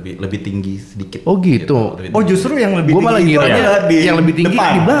 lebih tinggi sedikit. Oh gitu. Oh justru yang lebih gue malah ngiranya yang lebih tinggi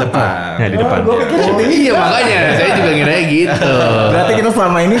di belakang. Ya di depan. Iya makanya saya juga ngiranya gitu. Berarti kita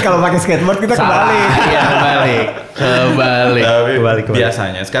selama ini kalau pakai skateboard kita kebalik. Iya kebalik. Kebalik.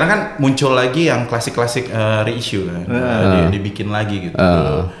 Biasanya sekarang kan muncul lagi yang klasik-klasik reissue kan, dibikin lagi gitu.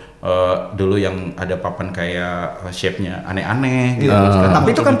 Dulu yang ada papan kayak shape-nya aneh-aneh gitu. Tapi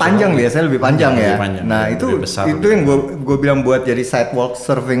itu kan panjang biasanya lebih panjang ya. Panjang, nah itu besar, itu yang gue bilang buat jadi sidewalk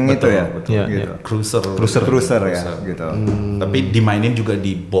surfing itu ya. Betul. Gitu. Cruiser ya gitu. Tapi dimainin juga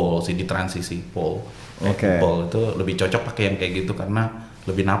di ball sih, di transisi ball. Oke. Ball itu lebih cocok pakai yang kayak gitu karena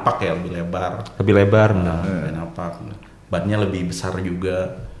lebih napak ya, lebih lebar. Nah. Lebih napak. Bannya lebih besar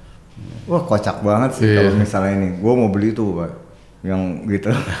juga. Wah kocak banget sih kalau misalnya ini. Gue mau beli tuh Pak. Yang gitu.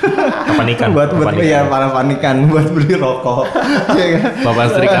 Papan ikan. buat ya para panikan buat beli rokok. Papan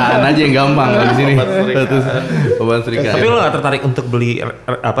setrikaan aja yang gampang di sini. Papan setrikaan. Tapi lo gak tertarik untuk beli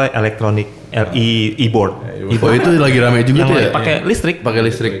elektronik e-board? Oh itu lagi rame juga tuh ya. Pakai listrik.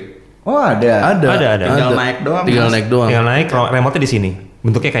 Oh ada. Tinggal naik doang. Tinggal naik, remote-nya di sini.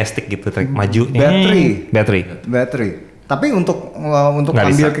 Bentuknya kayak stick gitu, maju. Battery. Tapi untuk nggak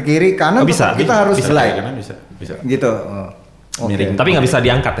ambil bisa. ke kiri kanan bisa. kita harus slide. Karena bisa. Gitu. Miring. Tapi nggak bisa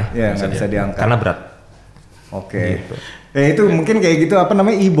diangkat ya? Iya nggak bisa diangkat. Karena berat. Oke. Ya itu mungkin kayak gitu apa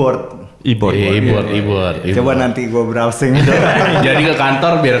namanya e-board. E-board. Coba nanti gue browsing. Jadi ke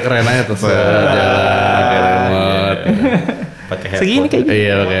kantor biar keren aja tuh. Jalan. Pakai headphone. Segini kayak gitu.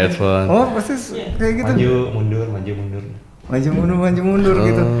 Iya pakai headphone. Oh pasti kayak gitu. Maju mundur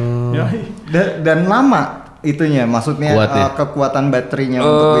gitu. Dan lama itunya, maksudnya kekuatan baterainya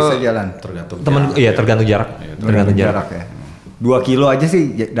untuk bisa jalan. Tergantung jarak. Tergantung jarak ya. 2 kilo aja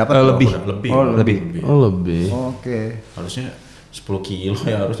sih dapat lebih. Lebih. Oke. Harusnya 10 kilo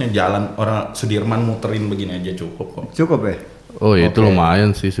ya, harusnya jalan orang Sudirman muterin begini aja cukup kok. Cukup ya? Oh ya itu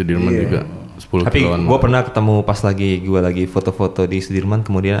lumayan sih Sudirman juga 10 Tapi kiloan. gue pernah ketemu pas gue lagi foto-foto di Sudirman,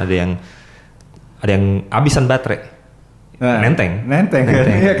 kemudian ada yang habisan baterai. nenteng.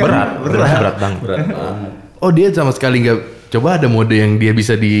 Iya kan? Berat banget. Oh dia sama sekali nggak. Coba ada mode yang dia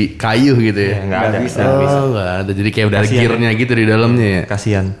bisa di kayu gitu ya? Nggak ada. bisa. Nggak ada. Jadi kayak udah ada Kasian gearnya gitu di dalamnya ya.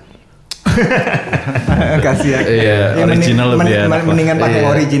 Kasian. Kasihan. Iya, Ya, original lebih enak. mendingan pakai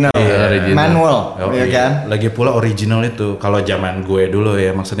original. original. Manual, ya kan? Lagi pula original itu kalau zaman gue dulu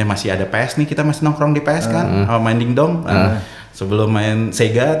ya, maksudnya masih ada PS nih, kita masih nongkrong di PS kan, sama main dingdong. Sebelum main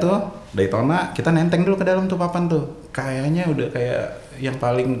Sega tuh, Daytona, kita nenteng dulu ke dalam tuh papan tuh. Kayaknya udah kayak yang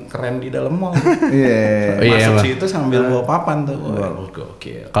paling keren di dalam mall. Iya. Masuk Iya, situ sambil bawa papan tuh. Wah,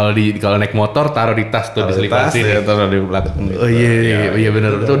 gokil. Kalau naik motor taruh di tas tuh di selipan Tas, sini. ya, taruh di belakang. Oh iya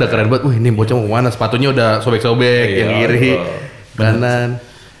benar. Itu udah keren banget. Wih, ini bocah mau kemana? Sepatunya udah sobek-sobek, Iya, yang kiri, kanan.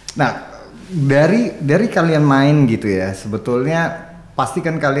 Nah, dari kalian main gitu ya, sebetulnya pasti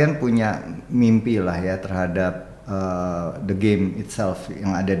kan kalian punya mimpi lah ya terhadap the game itself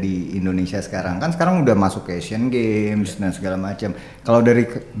yang ada di Indonesia sekarang. Kan sekarang udah masuk ke Asian Games dan segala macam. Kalau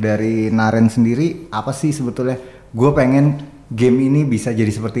dari Naren sendiri, apa sih sebetulnya? Gue pengen game ini bisa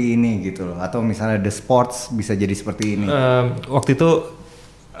jadi seperti ini gitu loh. Atau misalnya The Sports bisa jadi seperti ini. Waktu itu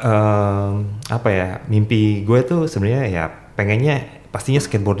apa ya, mimpi gue tuh sebenarnya ya pengennya pastinya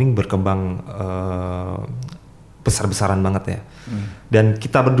skateboarding berkembang besar-besaran banget ya. Dan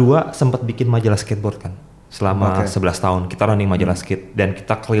kita berdua sempat bikin majalah skateboard kan selama 11 tahun. Kita running majalah skate dan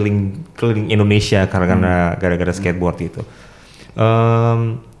kita keliling Indonesia karena gara-gara skateboard itu.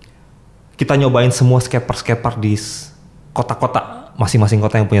 Kita nyobain semua skatepark di kota-kota, masing-masing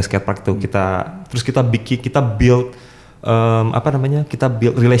kota yang punya skatepark itu. Kita build kita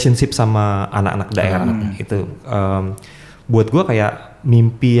build relationship sama anak-anak daerah itu. Buat gue kayak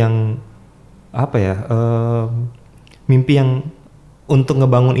mimpi yang mimpi yang untuk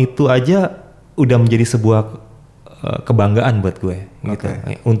ngebangun itu aja udah menjadi sebuah kebanggaan buat gue gitu.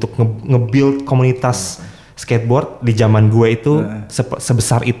 Untuk nge-build komunitas skateboard di zaman gue itu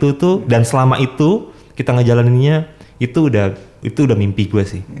sebesar itu tuh, dan selama itu kita ngejalaninnya itu udah mimpi gue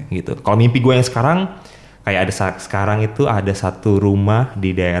sih gitu. Kalau mimpi gue yang sekarang kayak sekarang itu ada satu rumah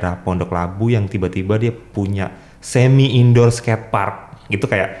di daerah Pondok Labu yang tiba-tiba dia punya semi indoor skatepark gitu,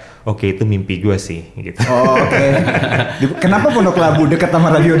 kayak oke, itu mimpi gue sih gitu. Oh, oke. Kenapa Pondok Labu dekat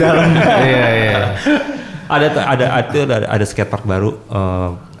sama Radio Dalam? Iya. Ada skatepark baru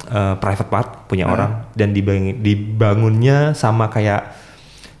private park punya orang, dan dibangunnya sama kayak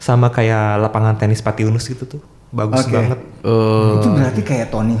lapangan tenis Patiunus gitu tuh. Bagus banget. Itu berarti kayak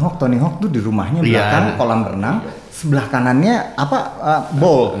Tony Hawk tuh di rumahnya belakang kolam renang, sebelah kanannya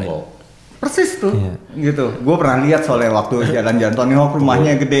bowl. Persis tuh, gitu. Gue pernah lihat soalnya waktu jalan-jalan Tony Hawk,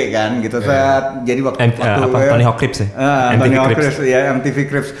 rumahnya gede kan, gitu. Jadi waktu Tony Hawk Crips ya? Tony Hawk Crips ya, MTV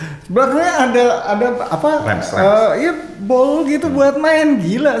Crips. Belakangnya ada Rams. Iya, bowl gitu buat main.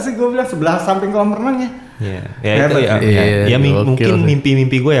 Gila sih gue bilang, sebelah samping kolam renangnya. Mungkin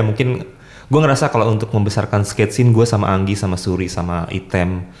mimpi-mimpi gue ya, mungkin gue ngerasa kalau untuk membesarkan skate scene, gue sama Anggi, sama Suri, sama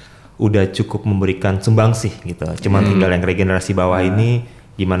Item udah cukup memberikan sumbangsih gitu. Cuman tinggal yang regenerasi bawah ini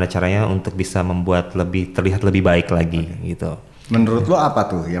gimana caranya untuk bisa membuat terlihat lebih baik lagi gitu. Menurut lo apa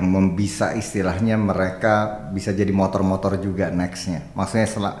tuh yang bisa istilahnya mereka bisa jadi motor-motor juga nextnya? Maksudnya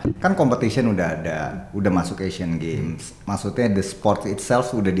kan competition udah ada, udah masuk Asian Games. Maksudnya the sport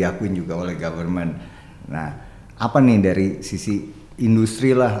itself udah diakuin juga oleh government. Nah, apa nih dari sisi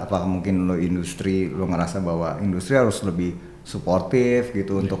industri lah? Apakah mungkin lo ngerasa bahwa industri harus lebih suportif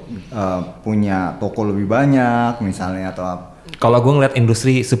gitu untuk punya toko lebih banyak misalnya, atau kalau gue ngeliat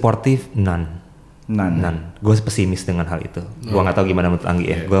industri suportif, none. Gue pesimis dengan hal itu. Gue nggak tahu gimana menurut Anggi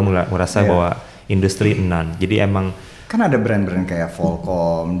ya. Gue merasa bahwa industri none. Jadi emang kan ada brand-brand kayak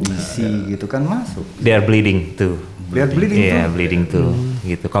Volcom, DC gitu kan masuk. They are bleeding too. Iya, bleeding too.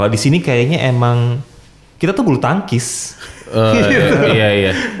 Gitu. Kalau di sini kayaknya emang kita tuh bulu tangkis.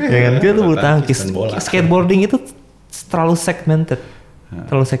 Iya. Ya kan? Kita tuh bulu tangkis. Skateboarding itu terlalu segmented.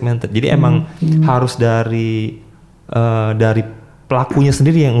 Jadi emang harus dari pelakunya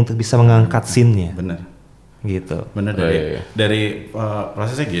sendiri yang untuk bisa mengangkat scene-nya. Bener. Gitu. Bener dari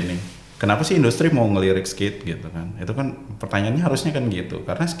prosesnya gini. Kenapa sih industri mau ngelirik skate gitu kan? Itu kan pertanyaannya harusnya kan gitu.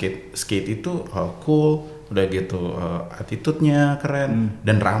 Karena skate itu cool, udah gitu attitude-nya keren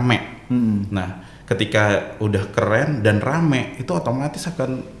dan rame. Nah, ketika udah keren dan rame, itu otomatis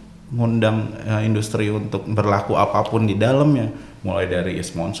akan ngundang industri untuk berlaku apapun di dalamnya, mulai dari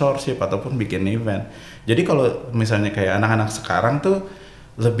sponsorship ataupun bikin event. Jadi kalau misalnya kayak anak-anak sekarang tuh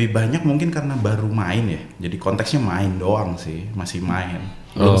lebih banyak mungkin karena baru main ya, jadi konteksnya main doang sih, masih main,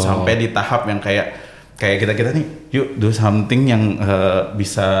 belum sampai di tahap yang kayak kita nih, yuk do something yang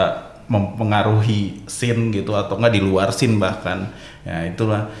bisa mempengaruhi scene gitu, atau enggak di luar scene bahkan, ya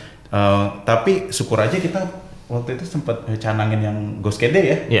itulah. Tapi syukur aja kita waktu itu sempat canangin yang Go Skate Day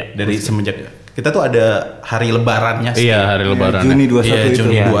ya. Iya, Dari semenjak kita tuh ada hari lebarannya sih. Iya, hari lebaran. Juni 21 Iya, itu.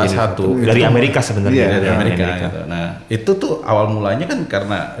 Juni Iya, 21. dari Amerika sebenarnya. Iya, Dari Dari Amerika. Gitu. Nah, itu tuh awal mulanya kan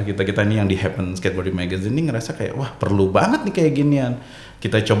karena kita nih yang di Happen Skateboarding Magazine ini ngerasa kayak wah perlu banget nih kayak ginian.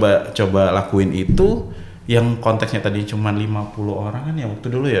 Kita coba lakuin itu yang konteksnya tadi cuma 50 orang kan ya waktu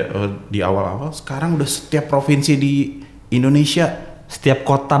dulu ya di awal-awal. Sekarang udah setiap provinsi di Indonesia, Setiap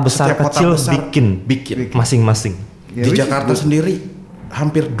kota besar setiap kota kecil besar bikin masing-masing. Ya, di which is Jakarta good. sendiri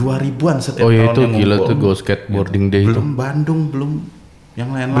hampir 2000-an setiap Oh iya, tahun itu yang gila ngumpul. tuh Go Skateboarding Day itu. Belum Bandung, belum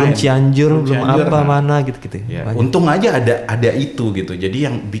yang lain-lain. Belum Cianjur, belum Cianjur, apa nah. mana gitu-gitu. Ya, Banyak. untung aja ada itu gitu. Jadi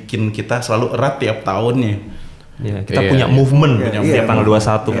yang bikin kita selalu erat tiap tahunnya. Ya, kita Iya, punya iya. movement Iya, setiap tanggal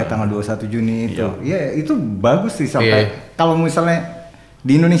 21. Iya, tanggal 21 Juni itu. Iya. Iya, itu bagus sih sampai Iya. kalau misalnya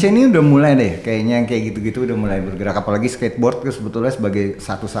di Indonesia ini udah mulai deh kayaknya yang kayak gitu-gitu udah mulai bergerak, apalagi skateboard itu sebetulnya sebagai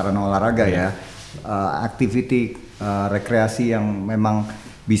satu sarana olahraga ya. Activity rekreasi yang memang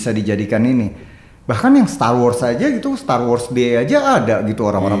bisa dijadikan ini. Bahkan yang Star Wars aja gitu, Star Wars Day aja ada gitu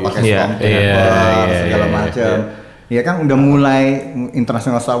orang-orang pakai Iya, stormtrooper segala iya, macam. Ya kan udah mulai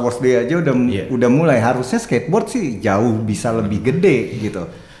International Star Wars Day aja udah mulai, harusnya skateboard sih jauh bisa lebih gede gitu.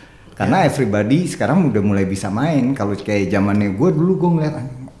 Karena everybody sekarang udah mulai bisa main. Kalau kayak zamannya gue dulu gue ngeliat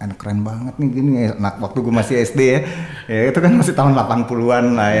anak keren banget nih gini ya. Anak waktu gue masih SD ya. Ya itu kan masih tahun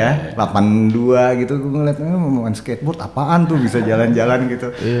 80-an lah ya. 82 gitu gue ngeliat main skateboard apaan tuh bisa jalan-jalan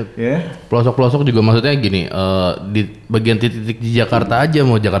gitu. Iya. Ya. Pelosok-pelosok juga maksudnya gini, di bagian titik-titik di Jakarta aja,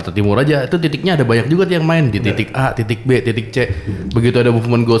 mau Jakarta Timur aja, itu titiknya ada banyak juga tuh yang main di titik A, titik B, titik C. Begitu ada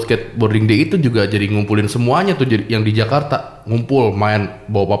movement Go Skateboarding Day itu juga jadi ngumpulin semuanya tuh yang di Jakarta ngumpul main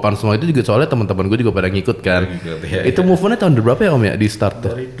bawa papan semua itu juga, soalnya teman-teman gue juga pada ngikut kan. Iya, Itu movementnya tahun berapa ya Om ya di start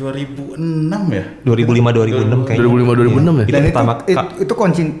tuh? Dari 2006 ya. 2005 2006 kayaknya. 2005 2006 ya? Dan pertama itu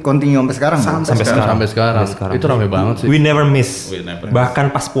continue sampai sekarang. kan? sampai sekarang. Sampai sekarang. Itu rame banget sih. We never miss. We never Bahkan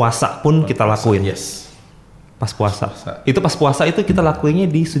pas puasa pun kita lakuin. Yes. Pas puasa. Itu pas puasa itu kita lakuinnya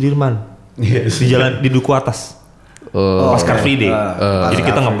di Sudirman. Yes. Di jalan di Duku Atas. Pas Car Free Day. Jadi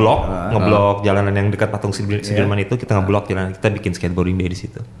kita ngeblok jalanan yang dekat patung Sudirman itu, kita ngeblok jalanan, kita bikin skateboarding day di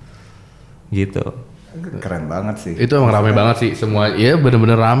situ. Gitu. Keren banget sih. Itu emang rame banget sih semua. Ya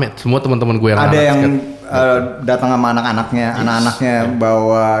bener-bener rame. Semua teman-teman gue yang Ada anak yang skate. datang sama anak-anaknya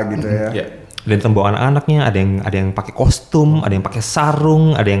bawa gitu ya. Ya. Dan bawa anak-anaknya, ada yang pakai kostum, ada yang pakai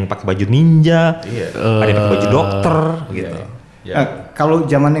sarung, ada yang pakai baju ninja, ada yang pakai baju dokter, gitu. Ya. Nah, kalau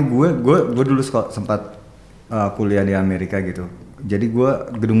zamannya gue dulu sempat kuliah di Amerika gitu. Jadi gue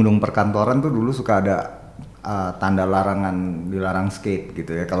gedung-gedung perkantoran tuh dulu suka ada tanda larangan, dilarang skate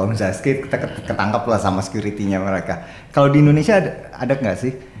gitu ya. Kalau misalnya skate kita ketangkap lah sama security-nya mereka. Kalau di Indonesia ada nggak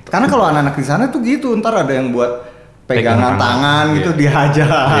sih? Karena kalau anak-anak di sana tuh gitu, ntar ada yang buat pegangan tangan gitu dihajar.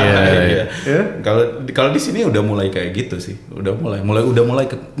 Iya. Ya? Kalau di sini udah mulai kayak gitu sih. Udah mulai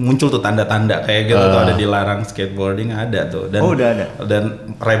muncul tuh tanda-tanda kayak gitu tuh, ada dilarang skateboarding, ada tuh. Dan udah ada.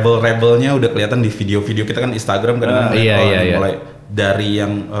 Dan rebelnya udah kelihatan di video-video kita kan Instagram kadang-kadang Iya. mulai dari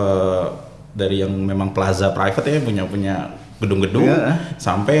yang memang plaza private ya punya gedung-gedung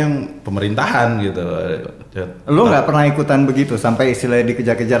sampai yang pemerintahan gitu. Lo nggak pernah ikutan begitu sampai istilahnya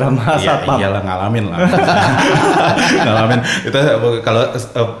dikejar-kejar sama satpam? Iyalah ngalamin lah. Ngalamin. Itu kalau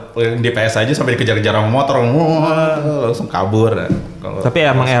di PS aja sampai dikejar-kejar sama motor, langsung kabur. Kalau Tapi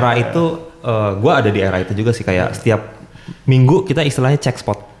emang era itu, gue ada di era itu juga sih, kayak setiap minggu kita istilahnya check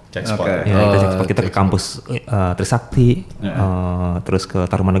spot. cek spot. Oke. Ya, kita cek spot, kita ke kampus Trisakti, terus ke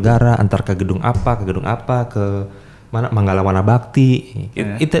Tarumanegara, antar ke gedung apa, ke mana Manggala Wana Bakti.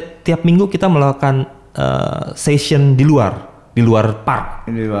 Tiap minggu kita melakukan session di luar park.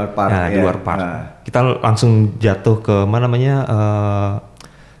 Di luar park. Nah, di ya. luar park. Nah. Kita langsung jatuh ke mana namanya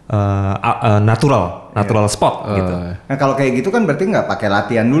natural spot gitu. Nah kalau kayak gitu kan berarti nggak pakai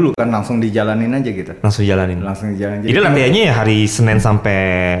latihan dulu kan, langsung dijalanin aja gitu. Langsung jalanin. Langsung dijalanin. Jadi latihannya ya hari Senin sampai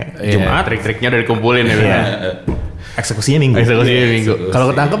Jumat. Trik-triknya udah dikumpulin ya. Iya. Eksekusinya minggu. Eksekusinya minggu.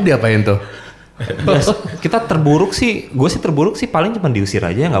 Kalau ketangkep diapain tuh? Ya, kita terburuk sih, gue sih terburuk sih paling cuma diusir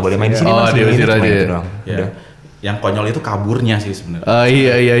aja, nggak boleh main di sini. Oh, Mas. diusir Cuma aja. itu doang. Ya. Udah. Yang konyol itu kaburnya sih sebenarnya.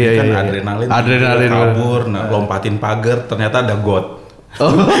 Iya. Kan iya. adrenalin kabur, lompatin pagar, ternyata ada got.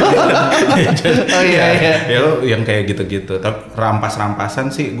 Oh iya. Ya lo yang kayak gitu-gitu. Tapi rampas-rampasan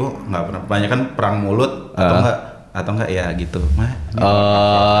sih gue nggak pernah. Banyak kan perang mulut atau enggak ya gitu.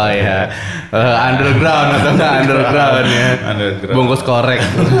 Oh iya. Underground atau enggak underground ya. Underground. Bungkus korek.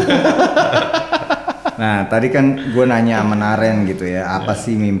 Nah tadi kan gue nanya sama Naren gitu ya, apa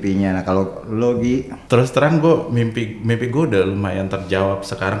sih mimpinya? Nah kalau lo Gi? Terus terang gue mimpi gue udah lumayan terjawab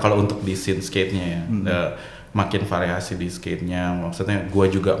sekarang kalau untuk di scene skate-nya ya. Makin variasi di skate-nya. Maksudnya gue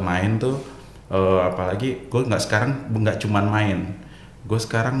juga main tuh apalagi gue nggak cuman main, gue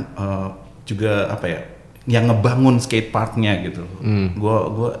sekarang juga apa ya, yang ngebangun skateparknya gitu.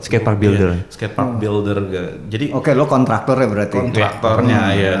 Gue Skatepark builder. Skatepark builder. Jadi Oke, lo kontraktor ya berarti. kontraktornya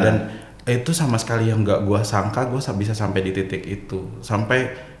ya, dan itu sama sekali yang nggak gue sangka gue bisa sampai di titik itu,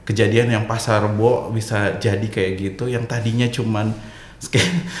 sampai kejadian yang Pasar Rebo bisa jadi kayak gitu, yang tadinya cuman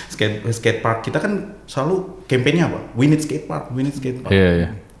skatepark. Kita kan selalu kampanye apa? We need skatepark.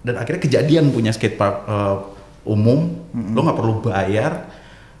 Iya. Dan akhirnya kejadian punya skatepark umum, lo nggak perlu bayar,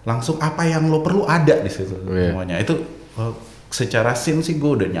 langsung apa yang lo perlu ada di situ semuanya. Itu secara scene sih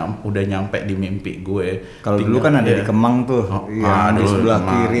gue udah nyampe di mimpi gue. Kalau dulu kan ada di Kemang tuh, yang di sebelah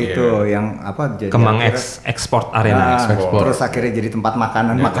kiri tuh, yang apa? Kemang Export Arena. Terus akhirnya jadi tempat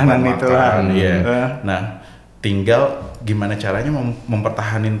makanan itu lah. Nah, tinggal gimana caranya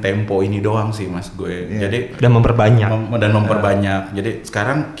mempertahanin tempo ini doang sih mas gue. Jadi dan memperbanyak. Jadi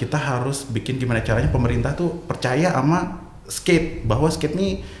sekarang kita harus bikin gimana caranya pemerintah tuh percaya sama skate, bahwa skate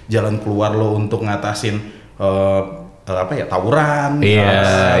nih jalan keluar lo untuk ngatasin tawuran,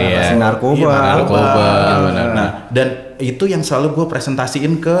 ngatasin narkoba. Nah, dan itu yang selalu gue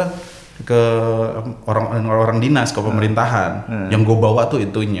presentasiin ke orang-orang dinas, ke pemerintahan. Yang gue bawa tuh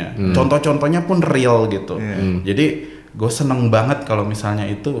itunya. Contoh-contohnya pun real gitu. Jadi gue seneng banget kalau misalnya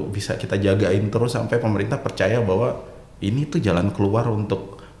itu bisa kita jagain terus sampai pemerintah percaya bahwa ini tuh jalan keluar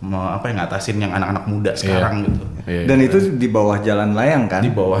untuk ngatasin yang anak-anak muda sekarang gitu. Dan itu di bawah jalan layang kan?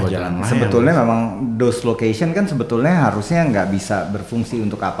 Di bawah jalan layang. Sebetulnya memang those location kan sebetulnya harusnya nggak bisa berfungsi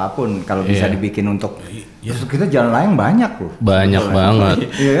untuk apapun kalau bisa dibikin untuk. Terus kita jalan layang banyak loh. Banyak banget.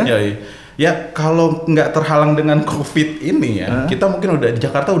 Ya kalau nggak terhalang dengan COVID ini ya, kita mungkin udah di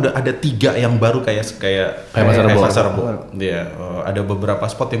Jakarta udah ada 3 yang baru kayak Pasar Rebo. Ya, ada beberapa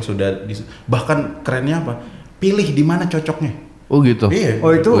spot yang sudah bahkan kerennya apa? Pilih di mana cocoknya. Oh gitu. Iya.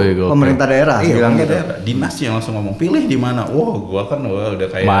 Oh itu pemerintah daerah bilang gitu. Dinas yang langsung ngomong pilih di mana. Gua kan udah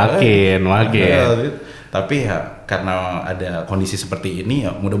kayak makin. Tapi ya karena ada kondisi seperti ini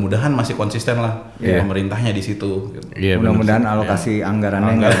ya mudah-mudahan masih konsisten lah pemerintahnya di situ. Mudah-mudahan alokasi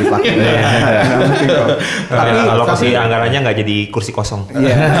anggarannya nggak dipakai. Tapi alokasi anggarannya nggak jadi kursi kosong.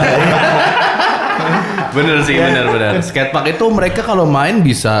 Bener sih, bener. Skatepark itu mereka kalau main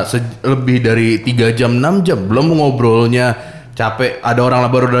bisa lebih dari 3 jam, 6 jam. Belum ngobrolnya capek, ada orang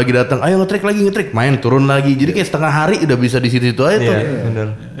baru lagi datang, ayo ngetrik, main turun lagi. Jadi kayak setengah hari udah bisa di situ aja tuh. Bener.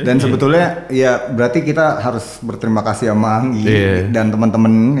 Dan sebetulnya ya berarti kita harus berterima kasih sama Anggi dan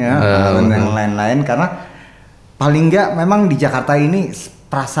teman-teman ya dan yang lain-lain, karena paling nggak memang di Jakarta ini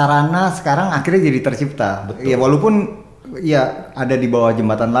prasarana sekarang akhirnya jadi tercipta. Ya walaupun ya ada di bawah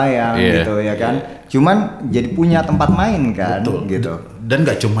jembatan layang gitu ya kan. Cuman jadi punya tempat main kan. Betul. Gitu. Dan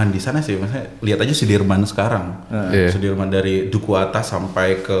nggak cuman di sana sih, maksudnya lihat aja Sudirman sekarang. Sudirman dari Duku Atas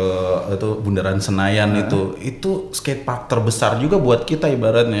sampai ke itu Bundaran Senayan itu skatepark terbesar juga buat kita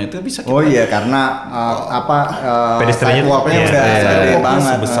ibaratnya. Itu bisa kita karena pedestriannya sidewalknya udah gede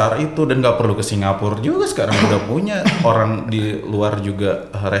banget sebesar itu, dan nggak perlu ke Singapura juga sekarang udah punya. Orang di luar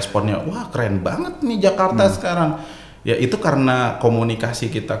juga responnya, wah keren banget nih Jakarta sekarang. Ya itu karena komunikasi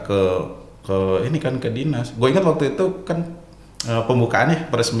kita ke ini kan ke dinas. Gue ingat waktu itu kan pembukaannya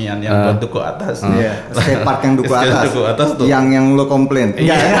peresmian yang Duku Atas. Skatepark yang Duku Atas tuh. Yang lo komplain.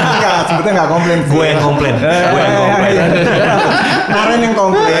 Enggak, sebetulnya enggak komplain. Gue yang komplain. Naren yang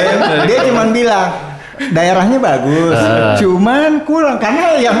komplain. Dia cuma bilang daerahnya bagus, cuman kurang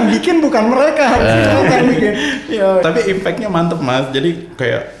karena yang bikin bukan mereka, yang bikin. Tapi impactnya mantep mas. Jadi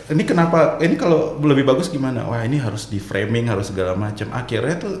kayak ini kenapa? Ini kalau lebih bagus gimana? Wah ini harus di framing, harus segala macam.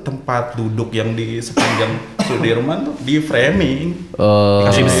 Akhirnya tuh tempat duduk yang di sepanjang Sudirman tuh di framing,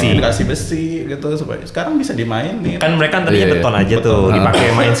 dikasih besi gitu supaya sekarang bisa dimainin. Kan mereka tadinya beton aja tuh, dipakai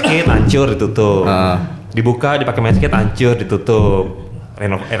main skate hancur ditutup, dibuka dipakai main skate hancur ditutup.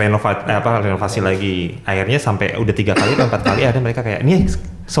 Renovasi lagi. Akhirnya sampai udah 3 kali atau 4 kali ada mereka kayak, ini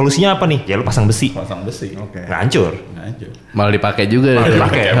solusinya apa nih? Ya lu pasang besi. Oke. Nggak hancur. Malah dipakai juga.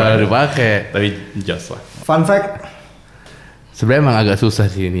 Malah dipakai. Tapi just lah. Fun fact. Sebenarnya emang agak susah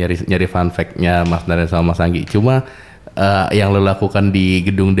sih nyari fun fact-nya Mas Naren sama Mas Anggi. Cuma yang lo lakukan di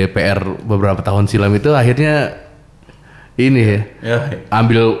gedung DPR beberapa tahun silam itu akhirnya ini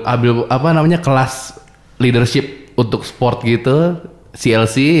ambil apa namanya kelas leadership untuk sport gitu.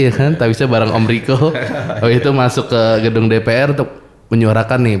 CLC ya kan, tapi saya bareng Om Riko. Itu masuk ke gedung DPR untuk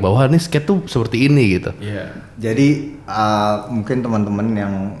menyuarakan nih bahwa nih skate tuh seperti ini gitu. Iya. Jadi mungkin teman-teman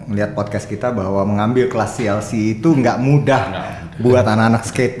yang lihat podcast kita bahwa mengambil kelas CLC itu nggak mudah buat anak-anak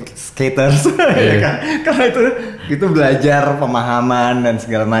skaters, ya kan? Karena itu belajar pemahaman dan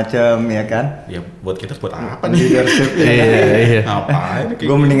segala macam, ya kan? Ya buat kita buat apa nih? Leadership. Iya. Ngapain?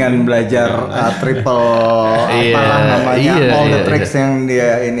 Gue mendingan belajar triple apalah namanya, all the tricks yang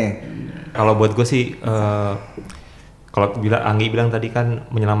dia ini. Kalau buat gue sih, kalau Anggi bilang tadi kan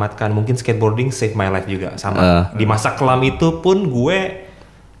menyelamatkan, mungkin skateboarding save my life juga sama. Di masa kelam itu pun gue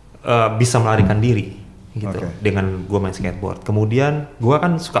bisa melarikan diri gitu dengan gue main skateboard. Kemudian gue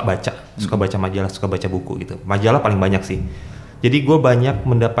kan suka baca majalah, suka baca buku gitu. Majalah paling banyak sih. Jadi gue banyak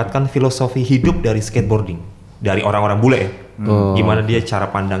mendapatkan filosofi hidup dari skateboarding, dari orang-orang bule ya. Gimana dia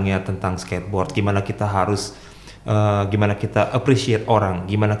cara pandangnya tentang skateboard, gimana kita harus gimana kita appreciate orang,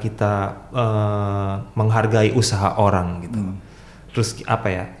 gimana kita menghargai usaha orang gitu. Terus apa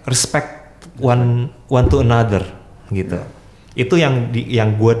ya, respect one to another gitu. Itu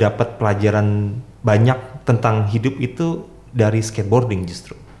yang gue dapat pelajaran banyak tentang hidup itu dari skateboarding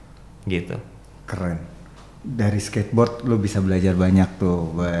justru gitu. Keren. Dari skateboard lu bisa belajar banyak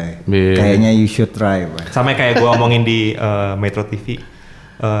tuh, Bay. Yeah. Kayaknya you should try, Bay. Sama kayak gue omongin di Metro TV,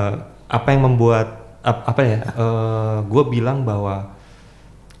 apa yang membuat gue bilang bahwa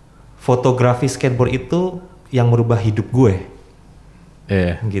fotografi skateboard itu yang merubah hidup gue.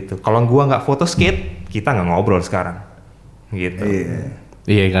 Gitu. Kalau gue nggak foto skate, kita nggak ngobrol sekarang. Gitu.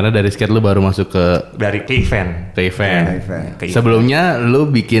 Iya, karena dari skate lu baru masuk ke event. Sebelumnya lu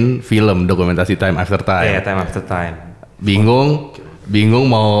bikin film dokumentasi Time After Time. Iya, Time After Time. Bingung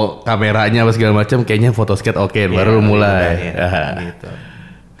mau kameranya apa segala macam, kayaknya foto skate baru lu mulai. Gitu.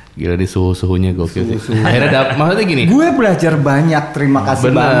 Gila nih suhunya gokil sih. Akhirnya maksudnya gini. Gue belajar banyak, terima kasih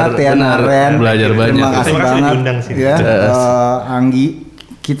banget ya Naren. Belajar banyak. Terima kasih banget ya Anggi.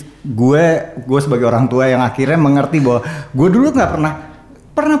 Gue sebagai orang tua yang akhirnya mengerti bahwa gue dulu nggak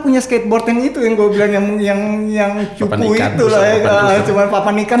pernah punya skateboard yang itu yang gue bilang yang cupu itu lah ya, cuman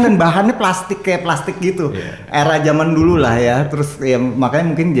papan ikan dan bahannya kayak plastik gitu. Era zaman dulu lah ya. Terus ya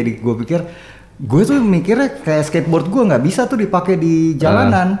makanya mungkin jadi gue pikir gue tuh mikirnya kayak skateboard gue nggak bisa tuh dipakai di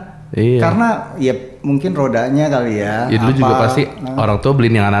jalanan. Karena ya mungkin rodanya kali ya. Ya dulu juga pasti orang tua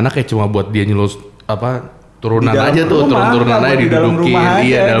beliin yang anak-anak kayak cuma buat dia nyelus turunan aja tuh, turunan aja didudukin.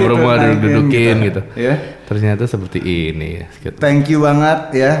 Iya, dalam rumah didudukin gitu. Ternyata seperti ini. Thank you banget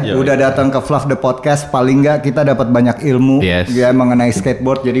ya, udah datang ke Fluff the Podcast. Paling nggak kita dapat banyak ilmu ya mengenai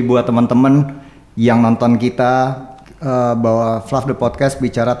skateboard. Jadi buat teman-teman yang nonton kita, bahwa Fluff the Podcast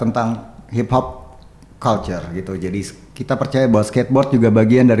bicara tentang hip hop culture gitu. Jadi kita percaya bahwa skateboard juga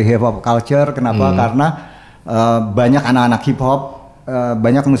bagian dari hip hop culture. Kenapa? Karena banyak anak-anak hip hop,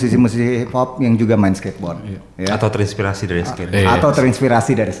 banyak musisi-musisi hip hop yang juga main skateboard. Atau terinspirasi dari skateboard. Atau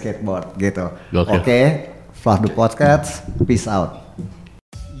terinspirasi dari skateboard gitu. Oke. Fluff the Podcast, peace out.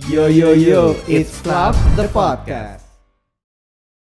 Yo, it's Fluff the Podcast.